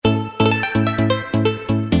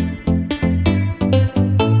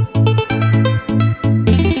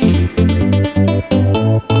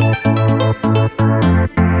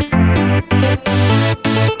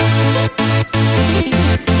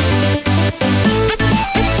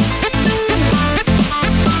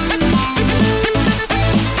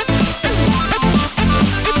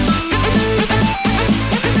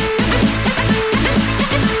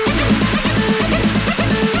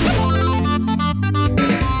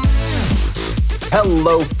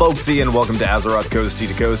Hello, folksy, and welcome to Azeroth Coasty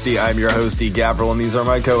to Coasty. I'm your hostie, Gavril, and these are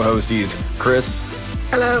my co-hosties, Chris.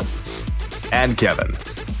 Hello. And Kevin.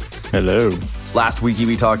 Hello. Last weeky,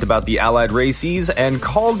 we talked about the Allied races and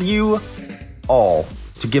called you all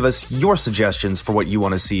to give us your suggestions for what you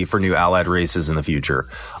want to see for new Allied races in the future.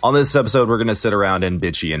 On this episode, we're going to sit around and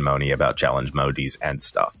bitchy and moany about challenge modis and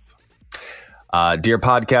stuff. Dear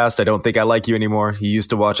podcast, I don't think I like you anymore. You used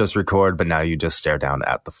to watch us record, but now you just stare down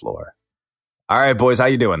at the floor. All right, boys, how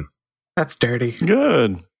you doing? That's dirty.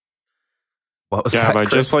 Good. What was Gab, that, I'd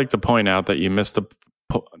Chris? just like to point out that you missed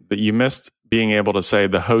being able to say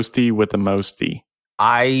the hosty with the mosty.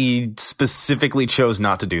 I specifically chose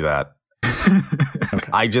not to do that. Okay.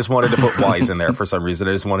 I just wanted to put Y's in there for some reason.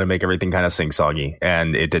 I just wanted to make everything kind of sing-songy,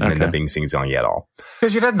 and it didn't end up being sing-songy at all.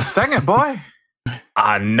 Because you didn't sing it, boy.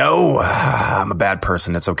 No, I'm a bad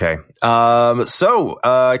person. It's okay. So,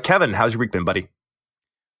 Kevin, how's your week been, buddy?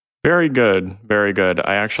 Very good. Very good.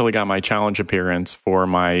 I actually got my challenge appearance for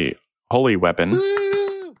my holy weapon.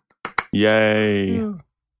 Yay.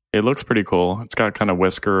 It looks pretty cool. It's got kind of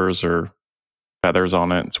whiskers or feathers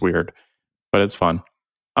on it. It's weird, but it's fun.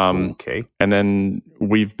 Okay. And then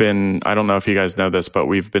I don't know if you guys know this, but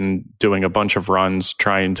we've been doing a bunch of runs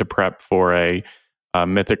trying to prep for a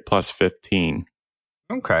Mythic plus 15.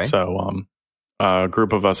 Okay. So a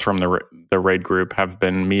group of us from the raid group have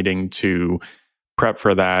been meeting to prep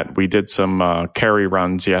for that. We did some carry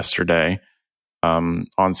runs yesterday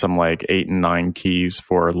on some like 8 and 9 keys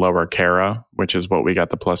for lower Kara, which is what we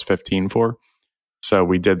got the plus 15 for. So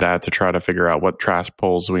we did that to try to figure out what trash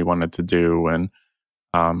pulls we wanted to do, and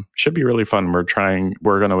should be really fun. We're going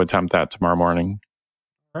to attempt that tomorrow morning.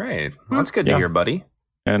 All right. Well, that's good to hear, buddy.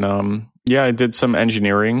 And I did some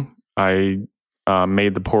engineering. I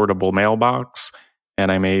made the portable mailbox,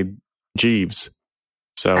 and I made Jeeves.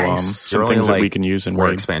 So Nice. some things that we can use in 4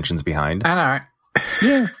 raid. expansions behind. I know.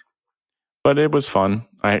 Yeah. But it was fun.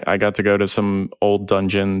 I got to go to some old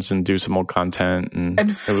dungeons and do some old content, and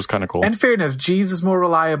it was kind of cool. In fairness, Jeeves is more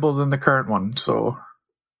reliable than the current one, so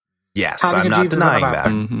Yes, having I'm a not Jeeves is not a denying bad that.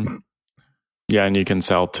 thing. Mm-hmm. Yeah, and you can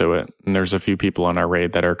sell to it. And there's a few people on our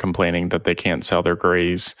raid that are complaining that they can't sell their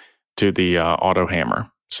grays to the auto hammer.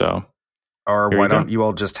 So, Or Here why you go. don't you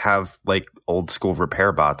all just have like old school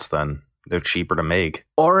repair bots then? They're cheaper to make.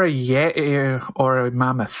 Or a Yeti or a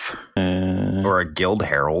Mammoth. Or a Guild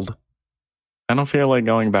Herald. I don't feel like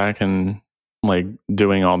going back and like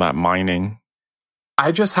doing all that mining.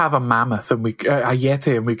 I just have a Mammoth and a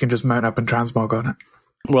Yeti, and we can just mount up and transmog on it.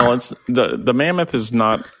 Well, it's the mammoth is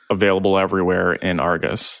not available everywhere in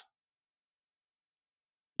Argus.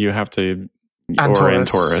 You have to, And or in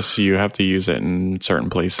Taurus. Taurus, you have to use it in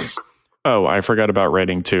certain places. Oh, I forgot about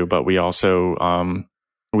raiding too, but we also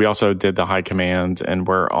did the high command, and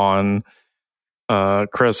we're on.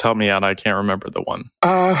 Chris, help me out. I can't remember the one.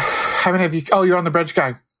 How many of you? Oh, you're on the bridge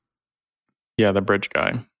guy. Yeah, the bridge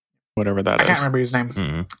guy, whatever that I is. can't remember his name.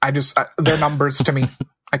 Mm-hmm. They're numbers to me.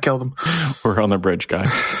 I killed them. We're on the bridge guy.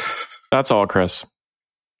 That's all, Chris.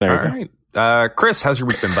 There All you go. right. Chris, how's your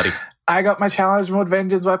week been, buddy? I got my challenge mode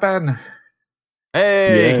vengeance weapon.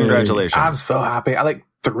 Hey, Yay. congratulations. I'm so happy. I like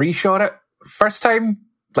 3-shot it. First time,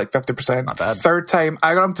 like 50%. Not bad. Third time,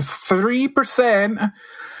 I got up to 3%.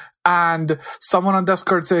 And someone on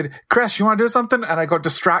Discord said, Chris, you want to do something? And I got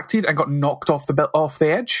distracted and got knocked off the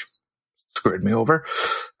edge. Screwed me over.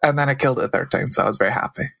 And then I killed it a third time, so I was very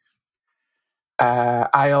happy.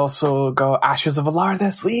 I also got Ashes of Alar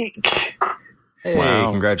this week. Hey, Wow.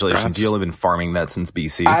 congratulations. Congrats. You've been farming that since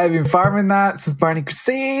BC. I've been farming that since Burning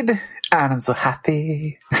Crusade, and I'm so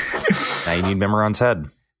happy. Now you need Memoron's head.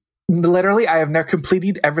 Literally, I have now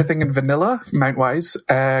completed everything in Vanilla, Mount-wise,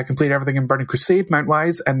 completed everything in Burning Crusade,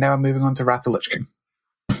 Mount-wise, and now I'm moving on to Wrath of the Lich King.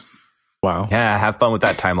 Wow. Yeah, have fun with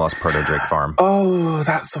that time lost Proto Drake farm. Oh,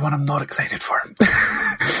 that's the one I'm not excited for.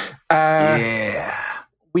 Yeah.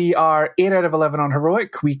 We are 8 out of 11 on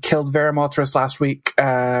Heroic. We killed Veramotris last week.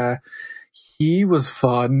 He was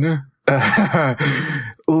fun.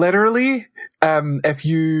 Literally,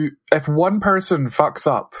 if one person fucks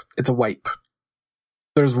up, it's a wipe.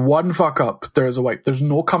 There's one fuck up, there's a wipe. There's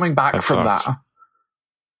no coming back That from sucks.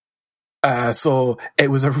 that. So it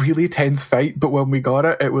was a really tense fight, but when we got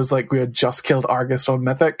it, it was like we had just killed Argus on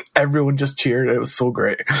Mythic. Everyone just cheered. It was so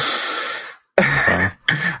great. Wow.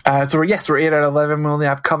 So we're 8 out of 11. We only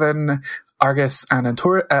have Coven, Argus, and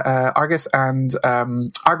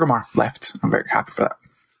Argomar left. I'm very happy for that.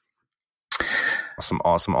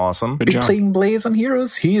 Awesome. Good Been job. playing Blaze on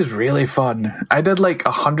Heroes. He is really fun. I did like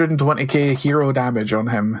 120k hero damage on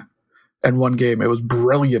him in one game. It was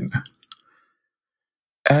brilliant.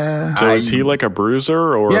 So is he like a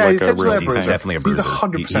bruiser or Yeah, like he's a essentially real a bruiser. He's definitely a bruiser. He's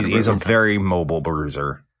 100% He's a bruiser. very mobile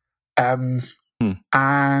bruiser.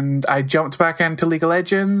 And I jumped back into League of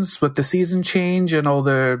Legends with the season change and all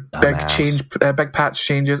the big patch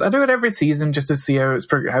changes. I do it every season just to see how it's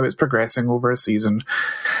progressing over a season.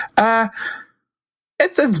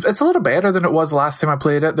 It's a little better than it was last time I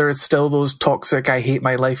played it. There is still those toxic I hate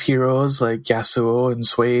my life heroes like Yasuo and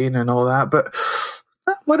Swain and all that, but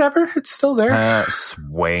whatever, it's still there.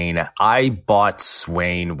 Swain. I bought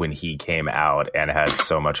Swain when he came out and had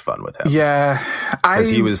so much fun with him. Yeah. Because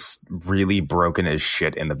he was really broken as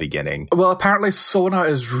shit in the beginning. Well, apparently Sona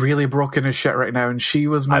is really broken as shit right now, and she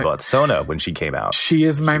was my... I bought Sona when she came out. She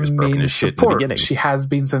is my main support. She has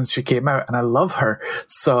been since she came out, and I love her.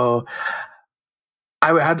 So...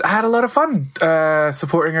 I had a lot of fun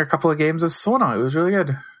supporting her a couple of games as Sona. It was really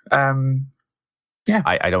good. Yeah,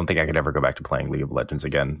 I don't think I could ever go back to playing League of Legends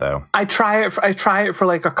again, though. I try it for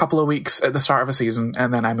like a couple of weeks at the start of a season,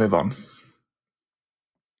 and then I move on.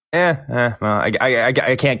 Well,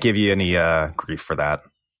 I can't give you any grief for that.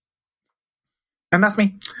 And that's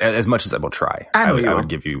me. As much as I will try. I would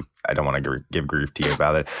give you... I don't want to give grief to you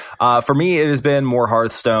about it. For me, it has been more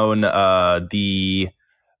Hearthstone. The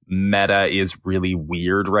meta is really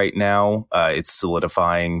weird right now. It's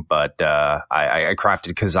solidifying, but I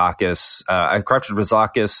crafted Kazakus. I crafted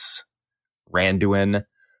Kazakus, Randuin,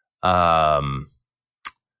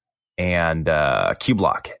 and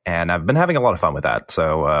Q-Block, and I've been having a lot of fun with that.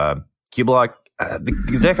 So Q-Block,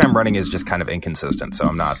 the deck I'm running is just kind of inconsistent, so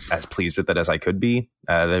I'm not as pleased with it as I could be.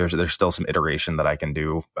 There's still some iteration that I can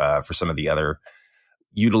do for some of the other,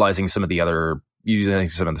 using some of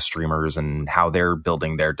the streamers and how they're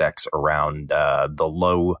building their decks around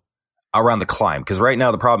the climb. Because right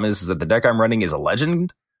now the problem is that the deck I'm running is a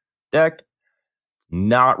legend deck,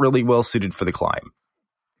 not really well suited for the climb.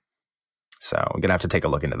 So I'm gonna have to take a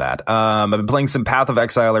look into that. I've been playing some Path of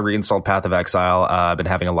Exile. I reinstalled Path of Exile. I've been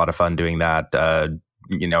having a lot of fun doing that.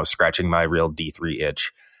 Scratching my real D3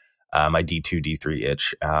 itch, my D2, D3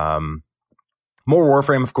 itch. More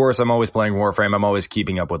Warframe, of course. I'm always playing Warframe. I'm always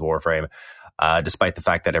keeping up with Warframe. Despite the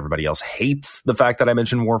fact that everybody else hates the fact that I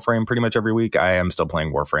mention Warframe pretty much every week, I am still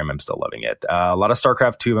playing Warframe. I'm still loving it. A lot of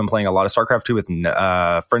StarCraft 2. I've been playing a lot of StarCraft 2 with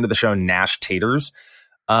friend of the show, Nash Taters,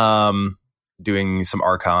 doing some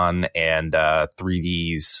Archon and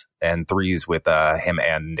 3Vs and 3s with him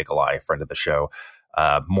and Nikolai, friend of the show.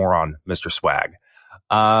 More on Mr. Swag.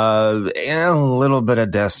 And a little bit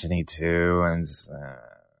of Destiny 2 and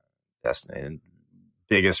Destiny.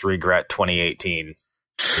 Biggest regret 2018.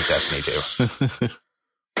 Destiny 2.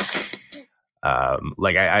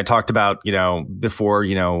 Like I talked about, before,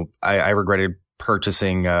 I regretted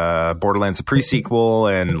purchasing Borderlands the pre-sequel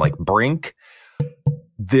and like Brink.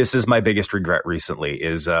 This is my biggest regret recently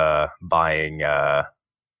is buying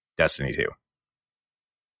Destiny 2.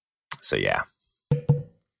 So yeah.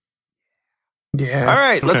 Yeah. All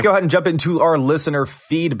right, let's go ahead and jump into our listener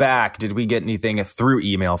feedback. Did we get anything through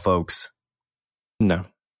email, folks? No.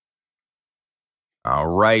 All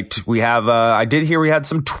right. We have, I did hear we had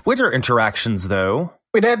some Twitter interactions, though.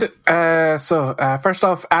 We did. So first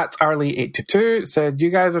off, at Arlie822 said,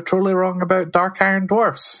 you guys are totally wrong about Dark Iron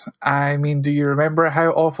Dwarfs. I mean, do you remember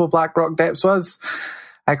how awful Blackrock Depths was?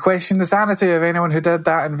 I question the sanity of anyone who did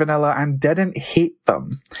that in vanilla and didn't hate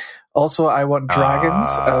them. Also, I want dragons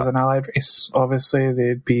as an allied race. Obviously,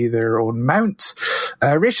 they'd be their own mount.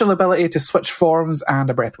 Racial ability to switch forms and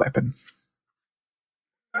a breath weapon.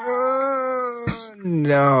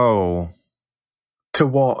 No. To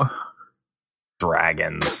what?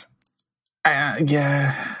 Dragons.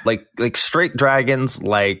 Yeah. Like straight dragons,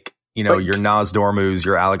 like, your Nozdormus,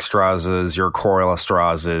 your Alexstrasas, your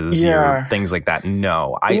Coralstrasas, your things like that.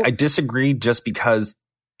 No. I disagree just because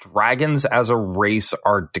dragons as a race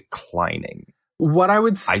are declining. What I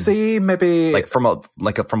would say maybe like from a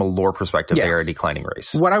lore perspective, they are a declining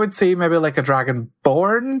race. What I would say maybe like a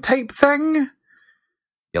Dragonborn type thing.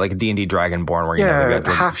 Yeah, like a D&D Dragonborn where they've got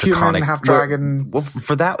like, half human, half dragon. Well,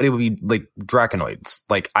 for that it would be like Draconoids.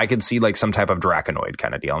 Like I could see like some type of Draconoid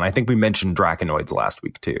kind of deal, and I think we mentioned Draconoids last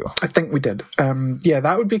week too. I think we did.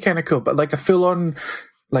 That would be kind of cool, but like a full-on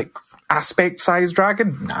like aspect size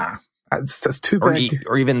dragon, nah, that's too big.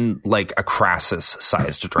 Or even like a Crassus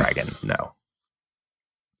sized dragon, no.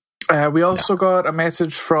 We also got a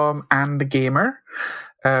message from Anne the Gamer,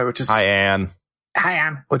 which is Hi Anne. Hi,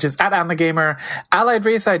 Anne, which is at Anne the Gamer. Allied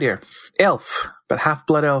race idea. Elf, but half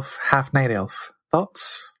blood elf, half night elf.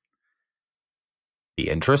 Thoughts? Be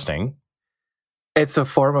interesting. It's a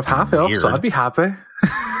form of half elf, so I'd be happy.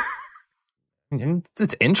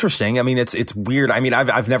 It's interesting. I mean, it's weird. I mean,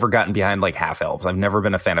 I've never gotten behind like half elves. I've never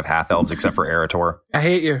been a fan of half elves except for Eretor. I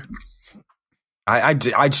hate you.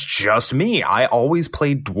 It's just me. I always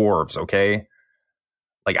played dwarves. Okay,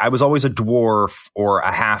 like I was always a dwarf or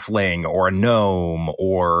a halfling or a gnome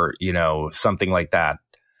or something like that.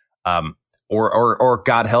 Or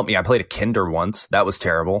God help me, I played a Kinder once. That was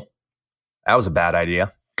terrible. That was a bad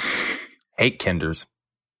idea. Hate Kinders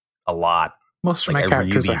a lot. Most of my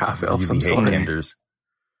characters are half elves. Really hate Kinders.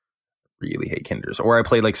 Really hate Kinders. Or I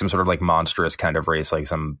played like some sort of like monstrous kind of race, like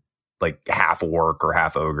some like half orc or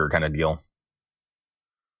half ogre kind of deal.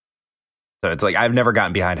 So it's like I've never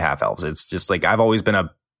gotten behind half elves. It's just like I've always been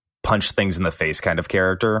a punch things in the face kind of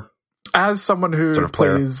character. As someone who sort of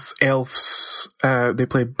plays elves, I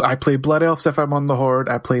play blood elves if I'm on the Horde.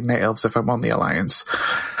 I play night elves if I'm on the Alliance.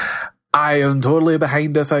 I am totally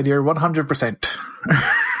behind this idea, 100%.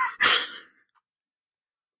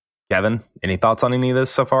 Kevin, any thoughts on any of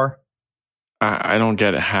this so far? I don't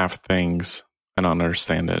get half things. I don't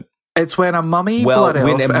understand it. It's when a mummy blood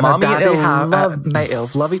elf and a daddy night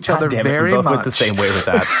elf love each other very much. We both went the same way with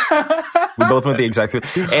that. We both went the exact same.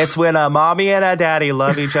 It's when a mommy and a daddy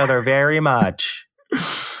love each other very much.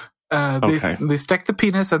 They stick the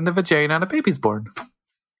penis in the vagina and a baby's born.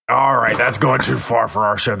 All right, that's going too far for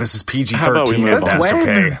our show. This is PG-13. That's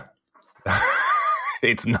okay.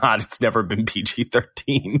 It's not. It's never been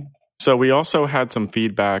PG-13. So we also had some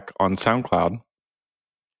feedback on SoundCloud.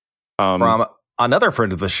 From another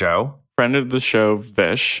friend of the show. Friend of the show,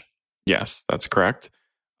 Vish. Yes, that's correct.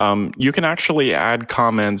 You can actually add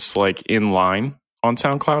comments like in line on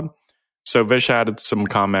SoundCloud. So Vish added some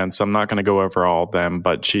comments. I'm not going to go over all of them,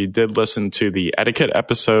 but she did listen to the etiquette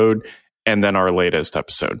episode and then our latest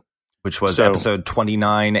episode. Which was episode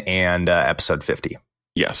 29 and episode 50.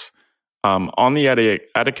 Yes. On the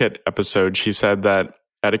etiquette episode, she said that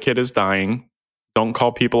etiquette is dying. Don't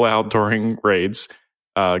call people out during raids.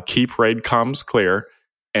 Keep raid comms clear.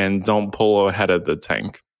 And don't pull ahead of the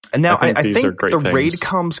tank. And now I think the things. raid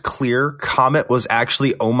comms clear comment was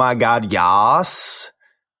actually, oh my God, yas.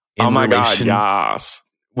 God, yas.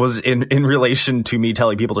 Was in relation to me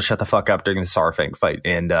telling people to shut the fuck up during the Saurfang fight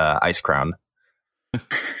in Ice Crown.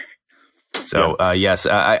 So yes,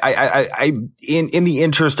 I in the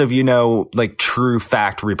interest of like true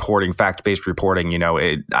fact-based reporting,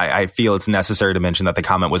 I feel it's necessary to mention that the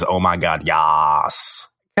comment was, "Oh my God, yas."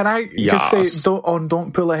 Can I just say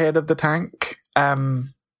don't pull ahead of the tank?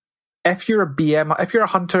 If you're a BM, if you're a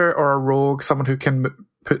hunter or a rogue, someone who can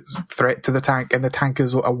put threat to the tank and the tank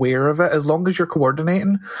is aware of it, as long as you're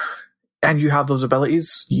coordinating and you have those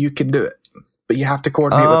abilities, you can do it. But you have to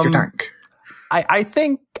coordinate with your tank. I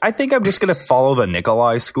think I'm just going to follow the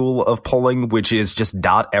Nikolai school of pulling, which is just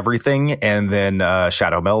dot everything and then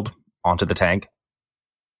shadow meld onto the tank.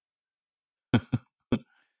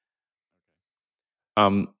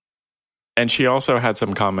 And she also had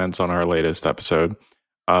some comments on our latest episode.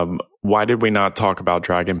 Why did we not talk about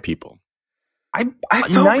dragon people? I'm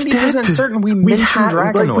 90% certain we mentioned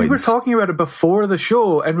Dragonoids. Like, we were talking about it before the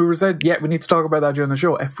show, and we were said, we need to talk about that during the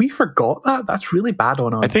show. If we forgot that, that's really bad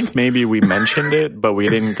on us. I think maybe we mentioned it, but we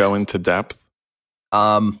didn't go into depth.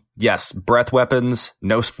 Yes, breath weapons,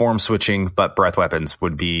 no form switching, but breath weapons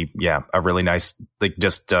would be, a really nice, like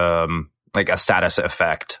just like a status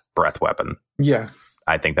effect breath weapon. Yeah.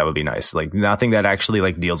 I think that would be nice. Like nothing that actually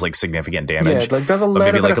like deals like significant damage. Yeah, like does a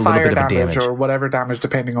little bit of fire damage or whatever damage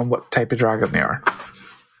depending on what type of dragon they are.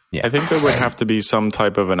 Yeah, I think there would have to be some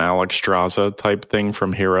type of an Alexstrasza type thing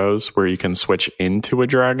from Heroes where you can switch into a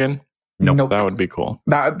dragon. Nope. That would be cool.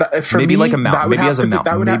 That for maybe me, like a mount. Maybe as a mount.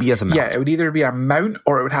 As a mount. Yeah, it would either be a mount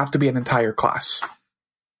or it would have to be an entire class.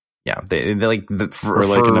 Yeah, they like or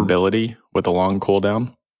like an ability with a long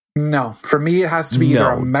cooldown. No, for me it has to be either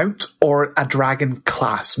a mount or a dragon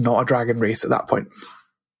class, not a dragon race at that point.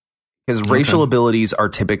 Because racial abilities are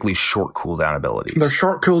typically short cooldown abilities. They're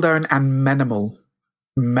short cooldown and minimal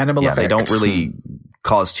effect. They don't really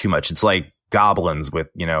cause too much. It's like goblins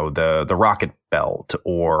with the rocket belt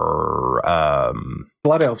or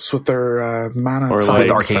blood elves with their mana or like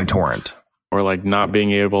with arcane torrent, or like not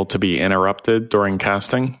being able to be interrupted during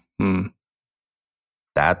casting.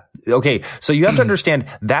 So you have to understand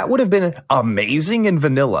that would have been amazing in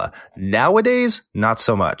vanilla. Nowadays, not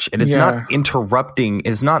so much. And it's not interrupting.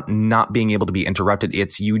 It's not being able to be interrupted.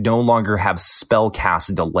 It's you no longer have spell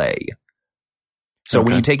cast delay. So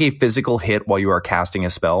when you take a physical hit while you are casting a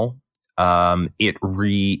spell,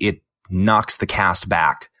 it knocks the cast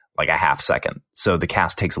back like a half second. So the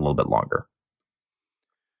cast takes a little bit longer.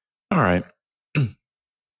 All right.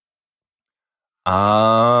 We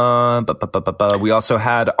also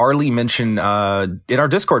had Arlie mention in our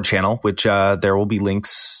Discord channel, which there will be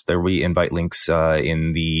links. There will be invite links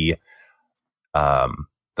in the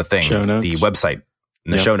thing, the website,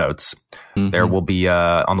 in the show notes. Mm-hmm. There will be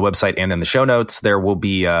on the website and in the show notes. There will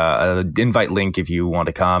be an invite link if you want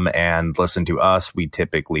to come and listen to us. We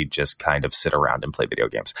typically just kind of sit around and play video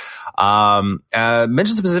games.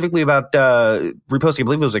 Mentioned specifically about reposting, I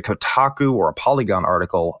believe it was a Kotaku or a Polygon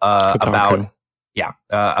article about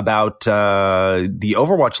the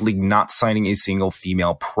Overwatch League not signing a single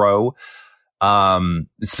female pro. It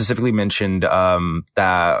specifically mentioned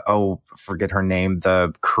that forget her name,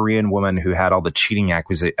 the Korean woman who had all the cheating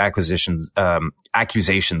accusations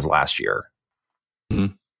last year.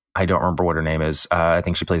 Mm-hmm. I don't remember what her name is. I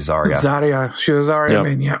think she plays Zarya. Zarya, she was Zarya. Yep. I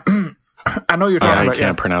mean, yeah, I know you're talking about. I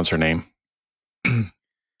can't pronounce her name.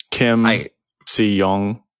 Kim Si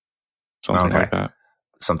Young, something like that.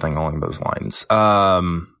 Something along those lines.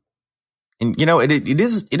 And you know, it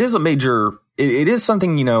is a major. It is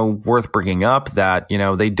something, you know, worth bringing up that, you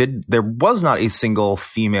know, there was not a single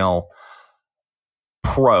female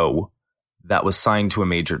pro that was signed to a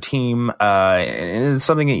major team. And it's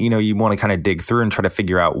something that, you know, you want to kind of dig through and try to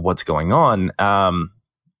figure out what's going on.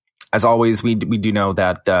 As always, we do know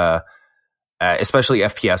that, especially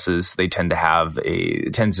FPSs, they tend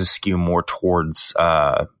to skew more towards,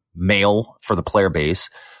 male for the player base.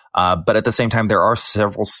 But at the same time, there are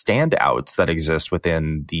several standouts that exist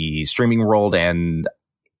within the streaming world, and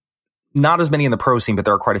not as many in the pro scene, but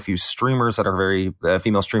there are quite a few streamers that are very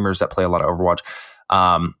female streamers that play a lot of Overwatch.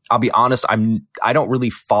 I'll be honest, I don't really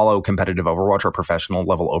follow competitive Overwatch or professional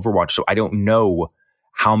level Overwatch, so I don't know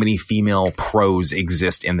how many female pros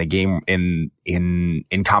exist in the game in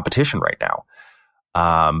competition right now.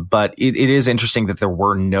 But it is interesting that there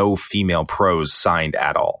were no female pros signed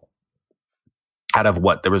at all. Out of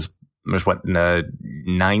what there was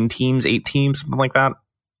 9 teams, 8 teams, something like that.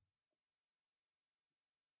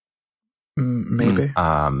 Maybe.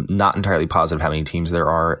 Not entirely positive how many teams there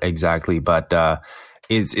are exactly, but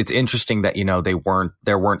it's interesting that, you know,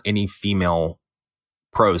 there weren't any female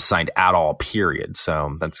pros signed at all. Period.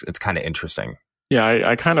 So it's kind of interesting. Yeah,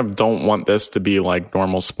 I kind of don't want this to be like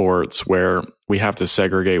normal sports where we have to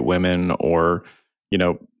segregate women or, you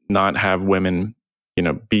know, not have women, you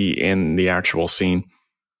know, be in the actual scene.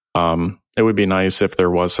 It would be nice if there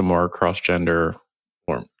was some more cross-gender,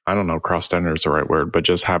 or I don't know, cross-gender is the right word, but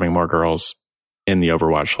just having more girls in the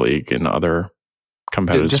Overwatch League and other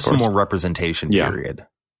competitive just sports. Some more representation, period.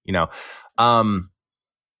 You know,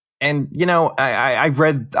 and you know,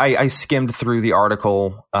 I skimmed through the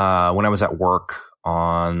article when I was at work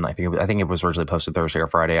on, I think it was originally posted Thursday or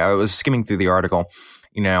Friday. I was skimming through the article.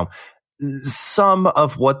 You know, some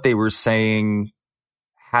of what they were saying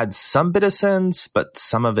had some bit of sense, but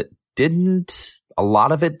some of it didn't. A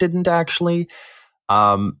lot of it didn't actually.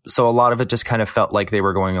 So a lot of it just kind of felt like they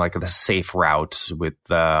were going like the safe route with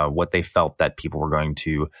what they felt that people were going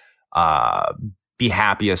to be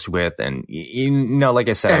happiest with. And, you know, like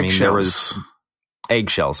I said, I mean, there was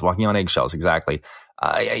eggshells, walking on eggshells. Exactly.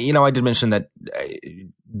 You know, I did mention that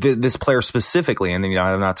this player specifically, and, you know,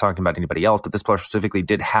 I'm not talking about anybody else, but this player specifically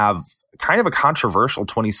did have kind of a controversial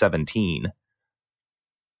 2017.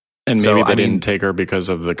 And maybe they didn't take her because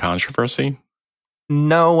of the controversy?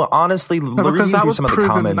 No, honestly, because that was some of the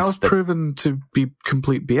comments. That was proven to be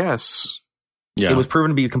complete BS. Yeah. It was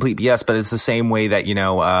proven to be complete BS, but it's the same way that, you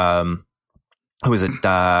know, who is it?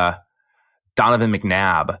 Donovan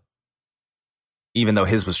McNabb, even though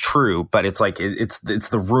his was true, but it's like, it's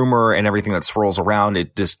the rumor and everything that swirls around.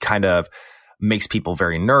 It just kind of makes people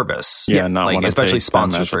very nervous. Yeah. Not like, especially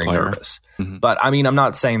sponsors very nervous. Mm-hmm. But I mean, I'm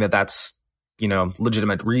not saying that that's, you know,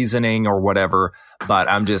 legitimate reasoning or whatever, but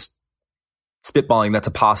I'm just spitballing. That's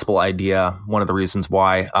a possible idea. One of the reasons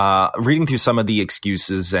why, reading through some of the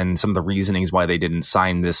excuses and some of the reasonings why they didn't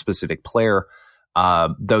sign this specific player,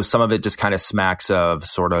 though some of it just kind of smacks of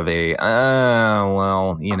sort of a,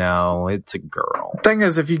 well, you know, it's a girl. Thing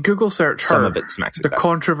is, if you Google search her, some of it smacks the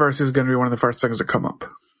controversy is going to be one of the first things that come up.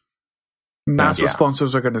 And that's what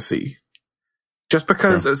sponsors are going to see. Just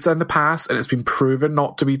because it's in the past and it's been proven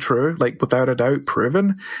not to be true, like without a doubt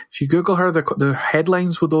proven, if you Google her, the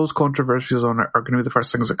headlines with those controversies on it are going to be the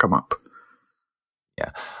first things that come up.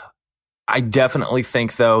 Yeah. I definitely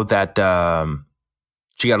think, though, that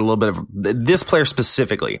she got a little bit of, this player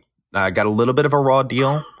specifically, got a little bit of a raw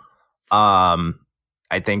deal. I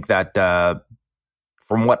think that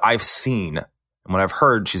from what I've seen and what I've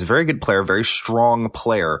heard, she's a very good player, very strong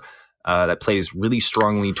player that plays really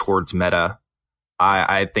strongly towards meta.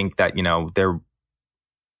 I think that, you know, there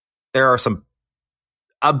are some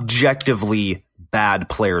objectively bad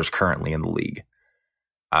players currently in the league.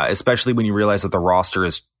 especially when you realize that the roster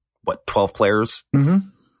is, 12 players? Mm-hmm.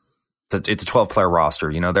 It's a 12-player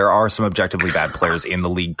roster. There are some objectively bad players in the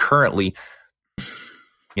league currently.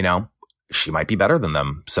 She might be better than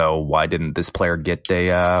them. So why didn't this player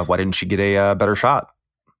why didn't she get a better shot?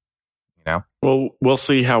 Well, we'll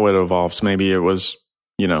see how it evolves. Maybe it was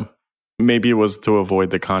to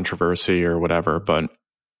avoid the controversy or whatever, but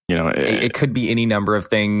it could be any number of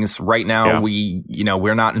things. Right now,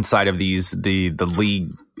 we're not inside of the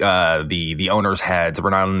league, the owners' heads.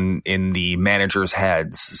 We're not in the managers'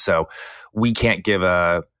 heads, so we can't give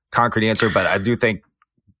a concrete answer. But I do think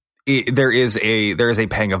there is a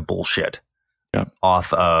pang of bullshit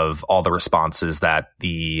off of all the responses that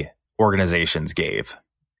the organizations gave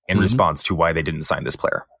in response to why they didn't sign this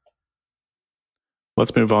player.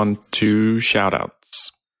 Let's move on to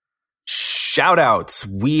shoutouts. Shoutouts.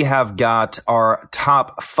 We have got our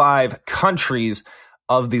top 5 countries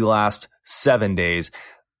of the last 7 days.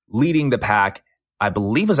 Leading the pack, I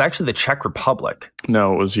believe, was actually the Czech Republic.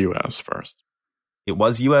 No, it was U.S. first. It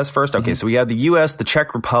was U.S. first? Okay, so we had the U.S., the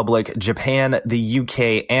Czech Republic, Japan, the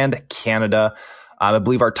U.K., and Canada. I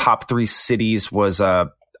believe our top 3 cities was, I'm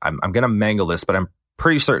going to mangle this, but I'm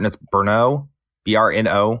pretty certain it's Brno,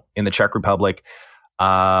 Brno, in the Czech Republic,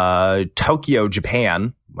 Tokyo,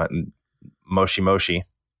 Japan, Moshi Moshi,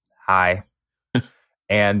 hi.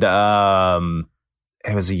 And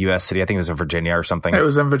it was a U.S. city. I think it was in Virginia or something. It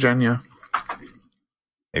was in Virginia.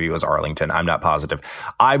 Maybe it was Arlington. I'm not positive.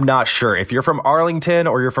 I'm not sure. If you're from Arlington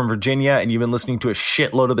or you're from Virginia and you've been listening to a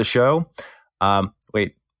shitload of the show,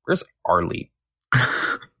 wait, where's Arlie?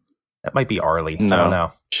 That might be Arlie. No, I don't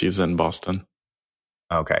know. She's in Boston.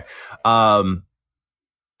 Okay.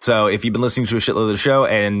 So if you've been listening to a shitload of the show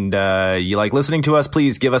and you like listening to us,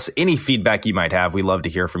 please give us any feedback you might have. We love to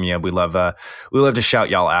hear from you. We love to shout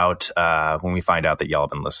y'all out when we find out that y'all have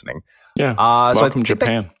been listening. Yeah. Welcome,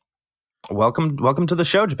 Japan. Welcome to the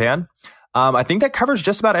show, Japan. I think that covers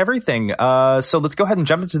just about everything. So let's go ahead and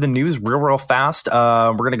jump into the news real fast.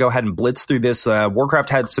 We're going to go ahead and blitz through this. Warcraft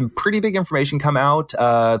had some pretty big information come out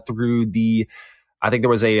through I think there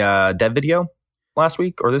was a dev video last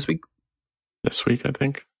week or this week. This week, I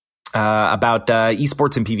think. About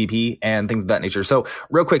esports and PvP and things of that nature. So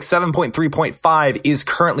real quick, 7.3.5 is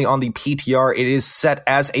currently on the PTR. It is set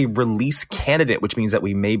as a release candidate, which means that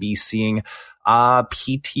we may be seeing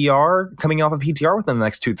PTR coming off of PTR within the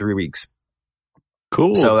next 2-3 weeks.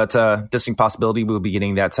 Cool. So that's a distinct possibility. We'll be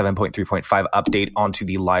getting that 7.3.5 update onto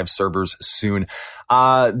the live servers soon.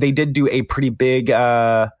 They did do a pretty big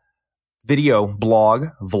video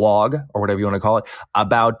vlog, or whatever you want to call it,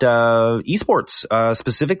 about esports,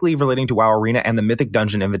 specifically relating to WoW Arena and the Mythic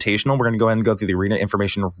Dungeon Invitational. We're going to go ahead and go through the arena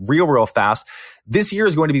information real fast. This year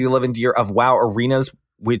is going to be the 11th year of WoW Arenas,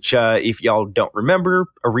 which, if y'all don't remember,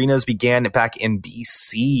 Arenas began back in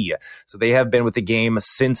BC. So they have been with the game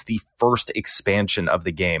since the first expansion of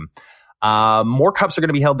the game. More cups are going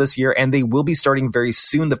to be held this year, and they will be starting very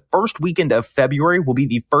soon. The first weekend of February will be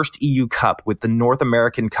the first EU Cup, with the North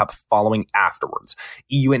American Cup following afterwards.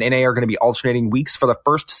 EU and NA are going to be alternating weeks for the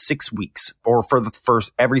first 6 weeks, or for the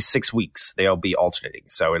first every 6 weeks they'll be alternating.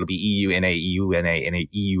 So it'll be EU, NA, EU, NA, and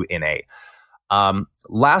EU, NA.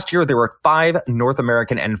 Last year there were 5 North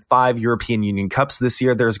American and 5 European Union Cups. This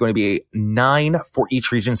year there's going to be 9 for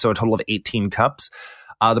each region, so a total of 18 cups.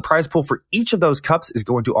 The prize pool for each of those cups is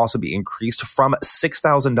going to also be increased from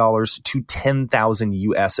 $6,000 to $10,000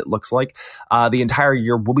 US, it looks like. The entire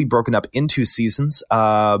year will be broken up into seasons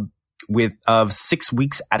of 6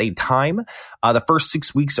 weeks at a time. The first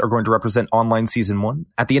 6 weeks are going to represent online season 1.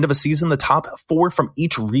 At the end of a season, the top 4 from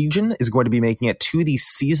each region is going to be making it to the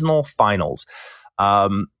seasonal finals.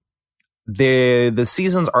 The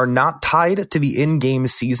seasons are not tied to the in-game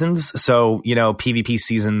seasons. So, PvP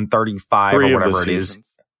season 35 or whatever it is.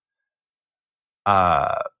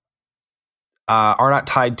 Are not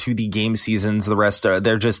tied to the game seasons. The rest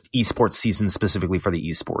they're just esports seasons specifically for the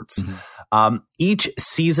esports. Mm-hmm. Each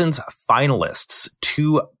season's finalists,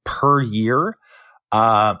 2 per year.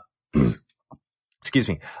 Excuse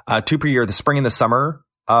me, 2 per year. The spring and the summer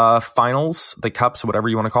finals, the cups, whatever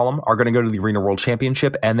you want to call them, are going to go to the Arena World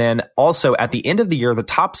Championship. And then also at the end of the year, the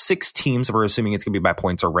top 6 teams, if we're assuming it's going to be by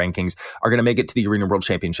points or rankings, are going to make it to the Arena World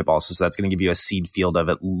Championship also. So that's going to give you a seed field of,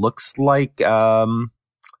 it looks like 8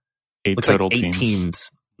 total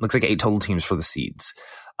teams. Looks like 8 total teams for the seeds.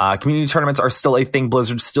 Community tournaments are still a thing.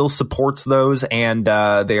 Blizzard still supports those, and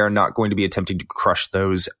they are not going to be attempting to crush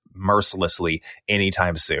those mercilessly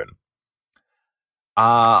anytime soon.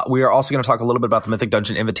 We are also going to talk a little bit about the Mythic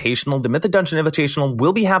Dungeon Invitational. The Mythic Dungeon Invitational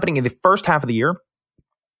will be happening in the first half of the year.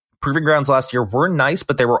 Proving Grounds last year were nice,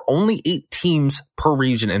 but there were only 8 teams per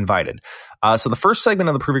region invited. So the first segment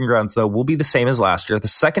of the Proving Grounds, though, will be the same as last year. The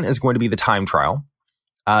second is going to be the time trial.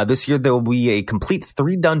 This year, there will be a complete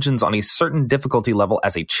 3 dungeons on a certain difficulty level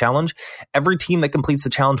as a challenge. Every team that completes the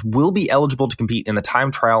challenge will be eligible to compete in the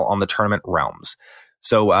time trial on the tournament realms.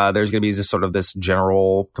 So there's going to be just sort of this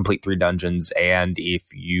general complete 3 dungeons. And if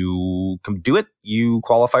you can do it, you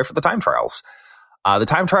qualify for the time trials. The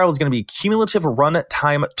time trial is going to be cumulative run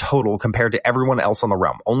time total compared to everyone else on the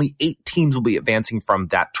realm. Only 8 teams will be advancing from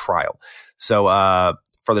that trial. So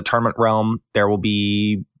for the tournament realm, there will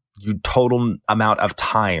be your total amount of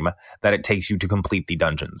time that it takes you to complete the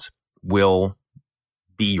dungeons will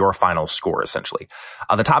be your final score, essentially.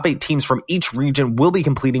 The top 8 teams from each region will be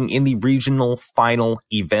completing in the regional final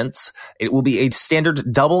events. It will be a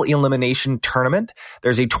standard double elimination tournament.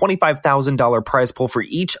 There's a $25,000 prize pool for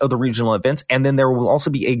each of the regional events, and then there will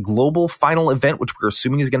also be a global final event, which we're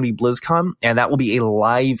assuming is going to be BlizzCon, and that will be a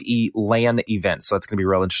live LAN event. So that's going to be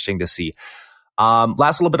real interesting to see.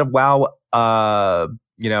 Last little bit of WoW,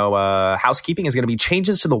 housekeeping is going to be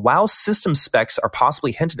changes to the WoW system specs are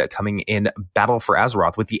possibly hinted at coming in Battle for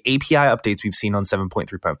Azeroth with the API updates we've seen on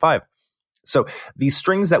 7.3.5. So these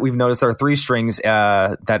strings that we've noticed, there are 3 strings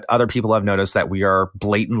that other people have noticed that we are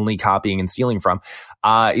blatantly copying and stealing from,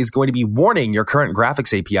 is going to be warning your current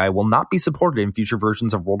graphics API will not be supported in future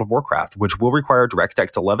versions of World of Warcraft, which will require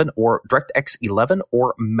DirectX 11 or DirectX 11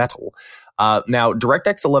 or Metal. Now,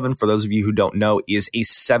 DirectX 11, for those of you who don't know, is a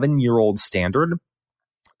 7-year-old standard.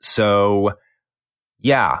 So,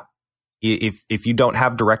 yeah, if you don't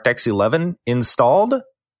have DirectX 11 installed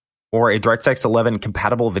or a DirectX 11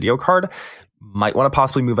 compatible video card, might want to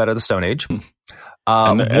possibly move out of the Stone Age.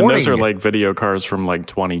 And those are like video cards from like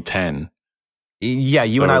 2010. Yeah,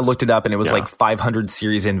 you and I looked it up, and it was like 500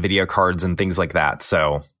 series NVIDIA cards and things like that.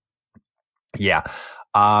 So, yeah.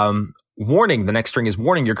 Warning, the next string is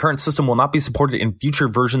warning, your current system will not be supported in future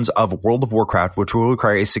versions of World of Warcraft, which will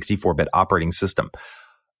require a 64-bit operating system.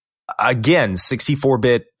 Again,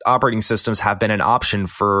 64-bit operating systems have been an option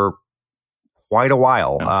for quite a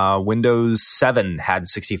while. Yeah. Windows 7 had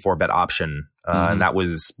 64-bit option, and that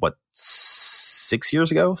was, 6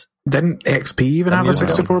 years ago? Didn't XP even have a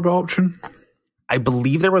 64-bit option? I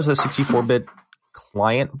believe there was a 64-bit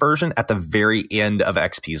client version at the very end of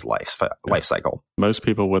XP's life cycle. Most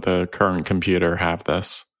people with a current computer have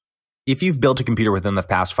this. If you've built a computer within the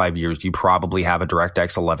past 5 years, you probably have a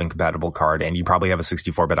DirectX 11 compatible card, and you probably have a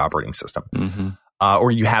 64-bit operating system.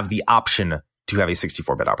 Or you have the option to have a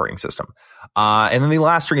 64-bit operating system. And then the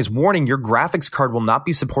last string is warning, your graphics card will not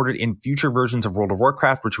be supported in future versions of World of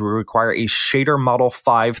Warcraft, which will require a Shader Model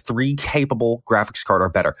 5 3 capable graphics card or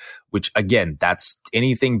better, which again, that's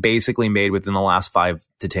anything basically made within the last 5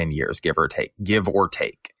 to 10 years, give or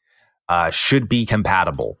take, should be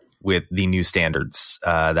compatible with the new standards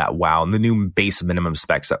that WoW and the new base minimum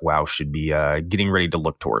specs that WoW should be getting ready to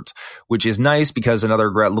look towards, which is nice because another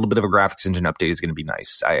little bit of a graphics engine update is going to be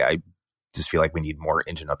nice. I just feel like we need more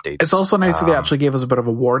engine updates. It's also nice that they actually gave us a bit of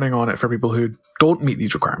a warning on it for people who don't meet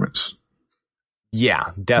these requirements.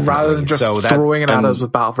 Yeah, definitely. Rather than just throwing it at us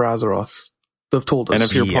with Battle for Azeroth. They've told us. And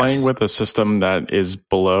if you're playing with a system that is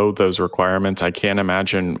below those requirements, I can't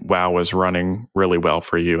imagine WoW is running really well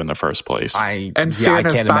for you in the first place. In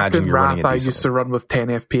fairness, back in Wrath, I used to run with 10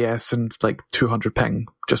 FPS and like 200 ping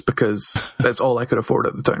just because that's all I could afford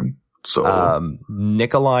at the time. So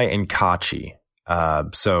Nikolai and Kachi.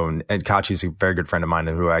 And Kachi's a very good friend of mine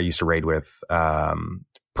who I used to raid with.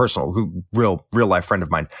 Real life friend of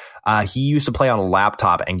mine. He used to play on a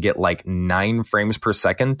laptop and get like 9 frames per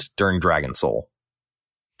second during Dragon Soul.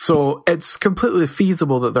 So it's completely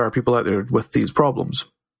feasible that there are people out there with these problems,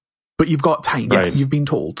 but you've got time. Right. Yes, you've been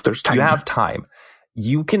told there's time. You have time.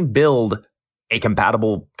 You can build a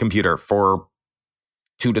compatible computer for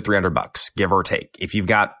 $200 to $300, give or take. If you've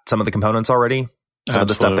got some of the components already, some of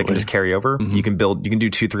the stuff that can just carry over, you can do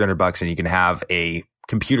 $200-$300 and you can have a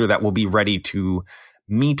computer that will be ready to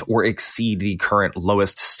meet or exceed the current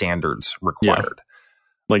lowest standards required.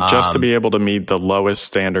 Yeah. Like just to be able to meet the lowest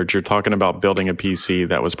standards, you're talking about building a PC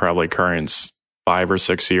that was probably current 5 or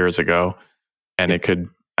 6 years ago, and it could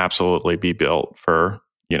absolutely be built for,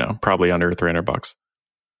 probably under $300.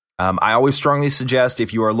 I always strongly suggest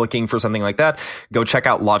if you are looking for something like that, go check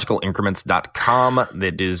out logicalincrements.com.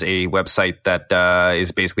 That is a website that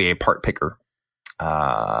is basically a part picker.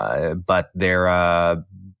 But their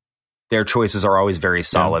choices are always very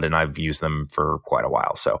solid, and I've used them for quite a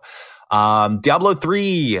while. So Diablo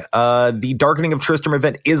 3, the Darkening of Tristram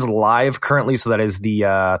event is live currently. So that is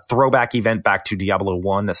the throwback event back to Diablo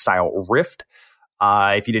 1 style Rift.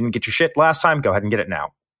 If you didn't get your shit last time, go ahead and get it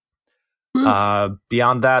now.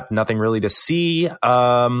 Beyond that, nothing really to see.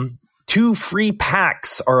 2 free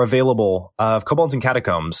packs are available of Kobolds and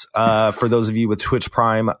Catacombs for those of you with Twitch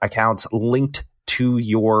Prime accounts linked to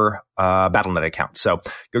your Battle.net account. So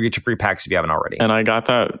go get your free packs if you haven't already. And I got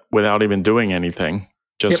that without even doing anything,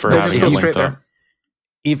 just for having it linked there.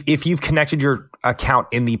 If you've connected your account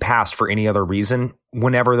in the past for any other reason,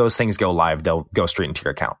 whenever those things go live, they'll go straight into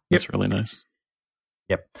your account. That's really nice.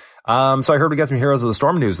 Yep. So I heard we got some Heroes of the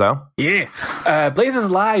Storm news, though. Yeah. Blaze is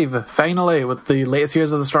live, finally, with the latest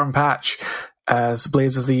Heroes of the Storm patch.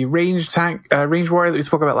 Blaze is the range warrior that we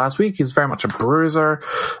spoke about last week. He's very much a bruiser.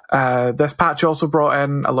 This patch also brought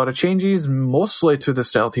in a lot of changes, mostly to the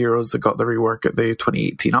stealth heroes that got the rework at the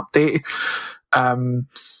 2018 update.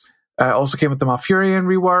 Also came with the Malfurion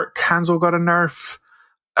rework. Hanzo got a nerf,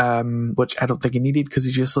 which I don't think he needed because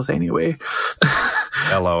he's useless anyway.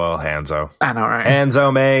 LOL, Hanzo. I know, right?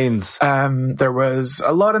 Hanzo mains. There was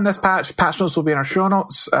a lot in this patch. Patch notes will be in our show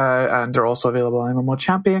notes, and they're also available on MMO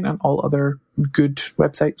Champion and all other good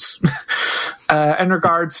websites. In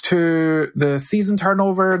regards to the season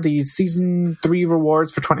turnover, the Season 3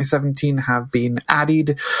 rewards for 2017 have been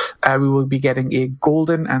added. We will be getting a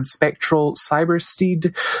Golden and Spectral Cyber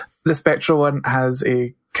Steed. The Spectral one has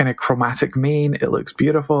a kind of chromatic mane. It looks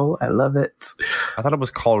beautiful. I love it. I thought it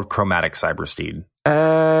was called Chromatic Cyber Steed.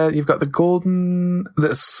 You've got the golden.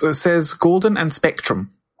 This says Golden and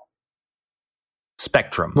Spectrum.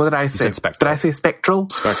 Spectrum. What did I say? Did I say Spectral?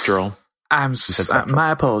 Spectral.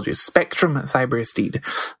 My apologies. Spectrum Cyber Steed.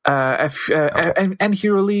 And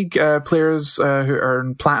Hero League players who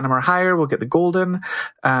earn Platinum or higher will get the Golden,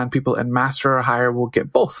 and people in Master or higher will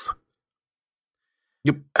get both.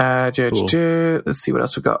 Yep. Cool. Let's see what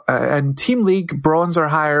else we got. And Team League, Bronze or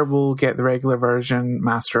higher will get the regular version.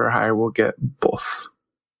 Master or higher will get both.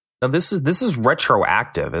 Now this is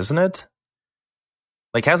retroactive, isn't it?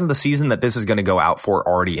 Like, hasn't the season that this is going to go out for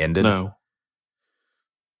already ended? No.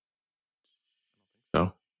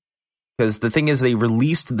 Because the thing is, they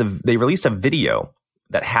released a video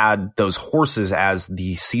that had those horses as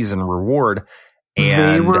the season reward,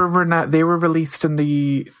 and they were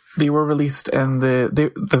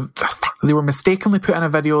mistakenly put in a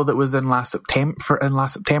video that was in last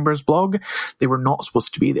September's blog. They were not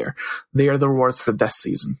supposed to be there. They are the rewards for this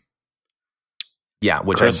season. Yeah,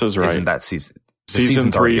 which Chris is right. Isn't that season?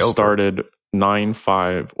 Season 3 started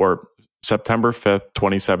 9/5 or September 5th,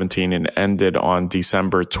 2017, and ended on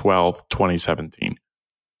December 12th, 2017.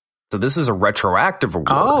 So this is a retroactive reward.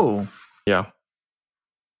 Oh, yeah.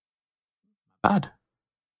 Bad.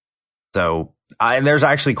 So, and there's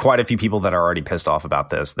actually quite a few people that are already pissed off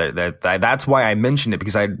about this. That's why I mentioned it,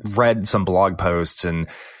 because I read some blog posts and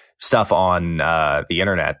stuff on the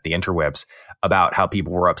internet, the interwebs, about how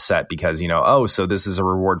people were upset because, so this is a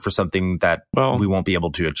reward for something that we won't be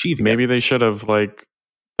able to achieve again. Maybe they should have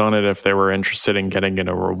done it if they were interested in getting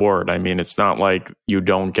a reward. I mean, it's not like you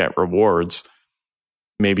don't get rewards.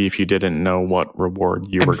 Maybe if you didn't know what reward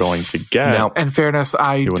you were going to get. Now, in fairness, if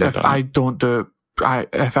I don't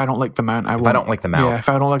like the mount, I won't. If I don't like the mount, if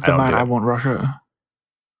I don't like the mount, I won't rush it.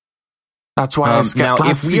 That's why I skipped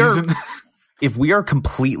last season. If we are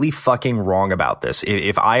completely fucking wrong about this,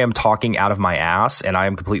 if I am talking out of my ass and I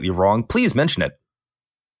am completely wrong, please mention it.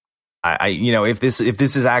 If this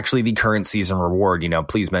is actually the current season reward,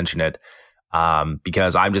 please mention it.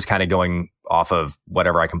 Because I'm just kind of going off of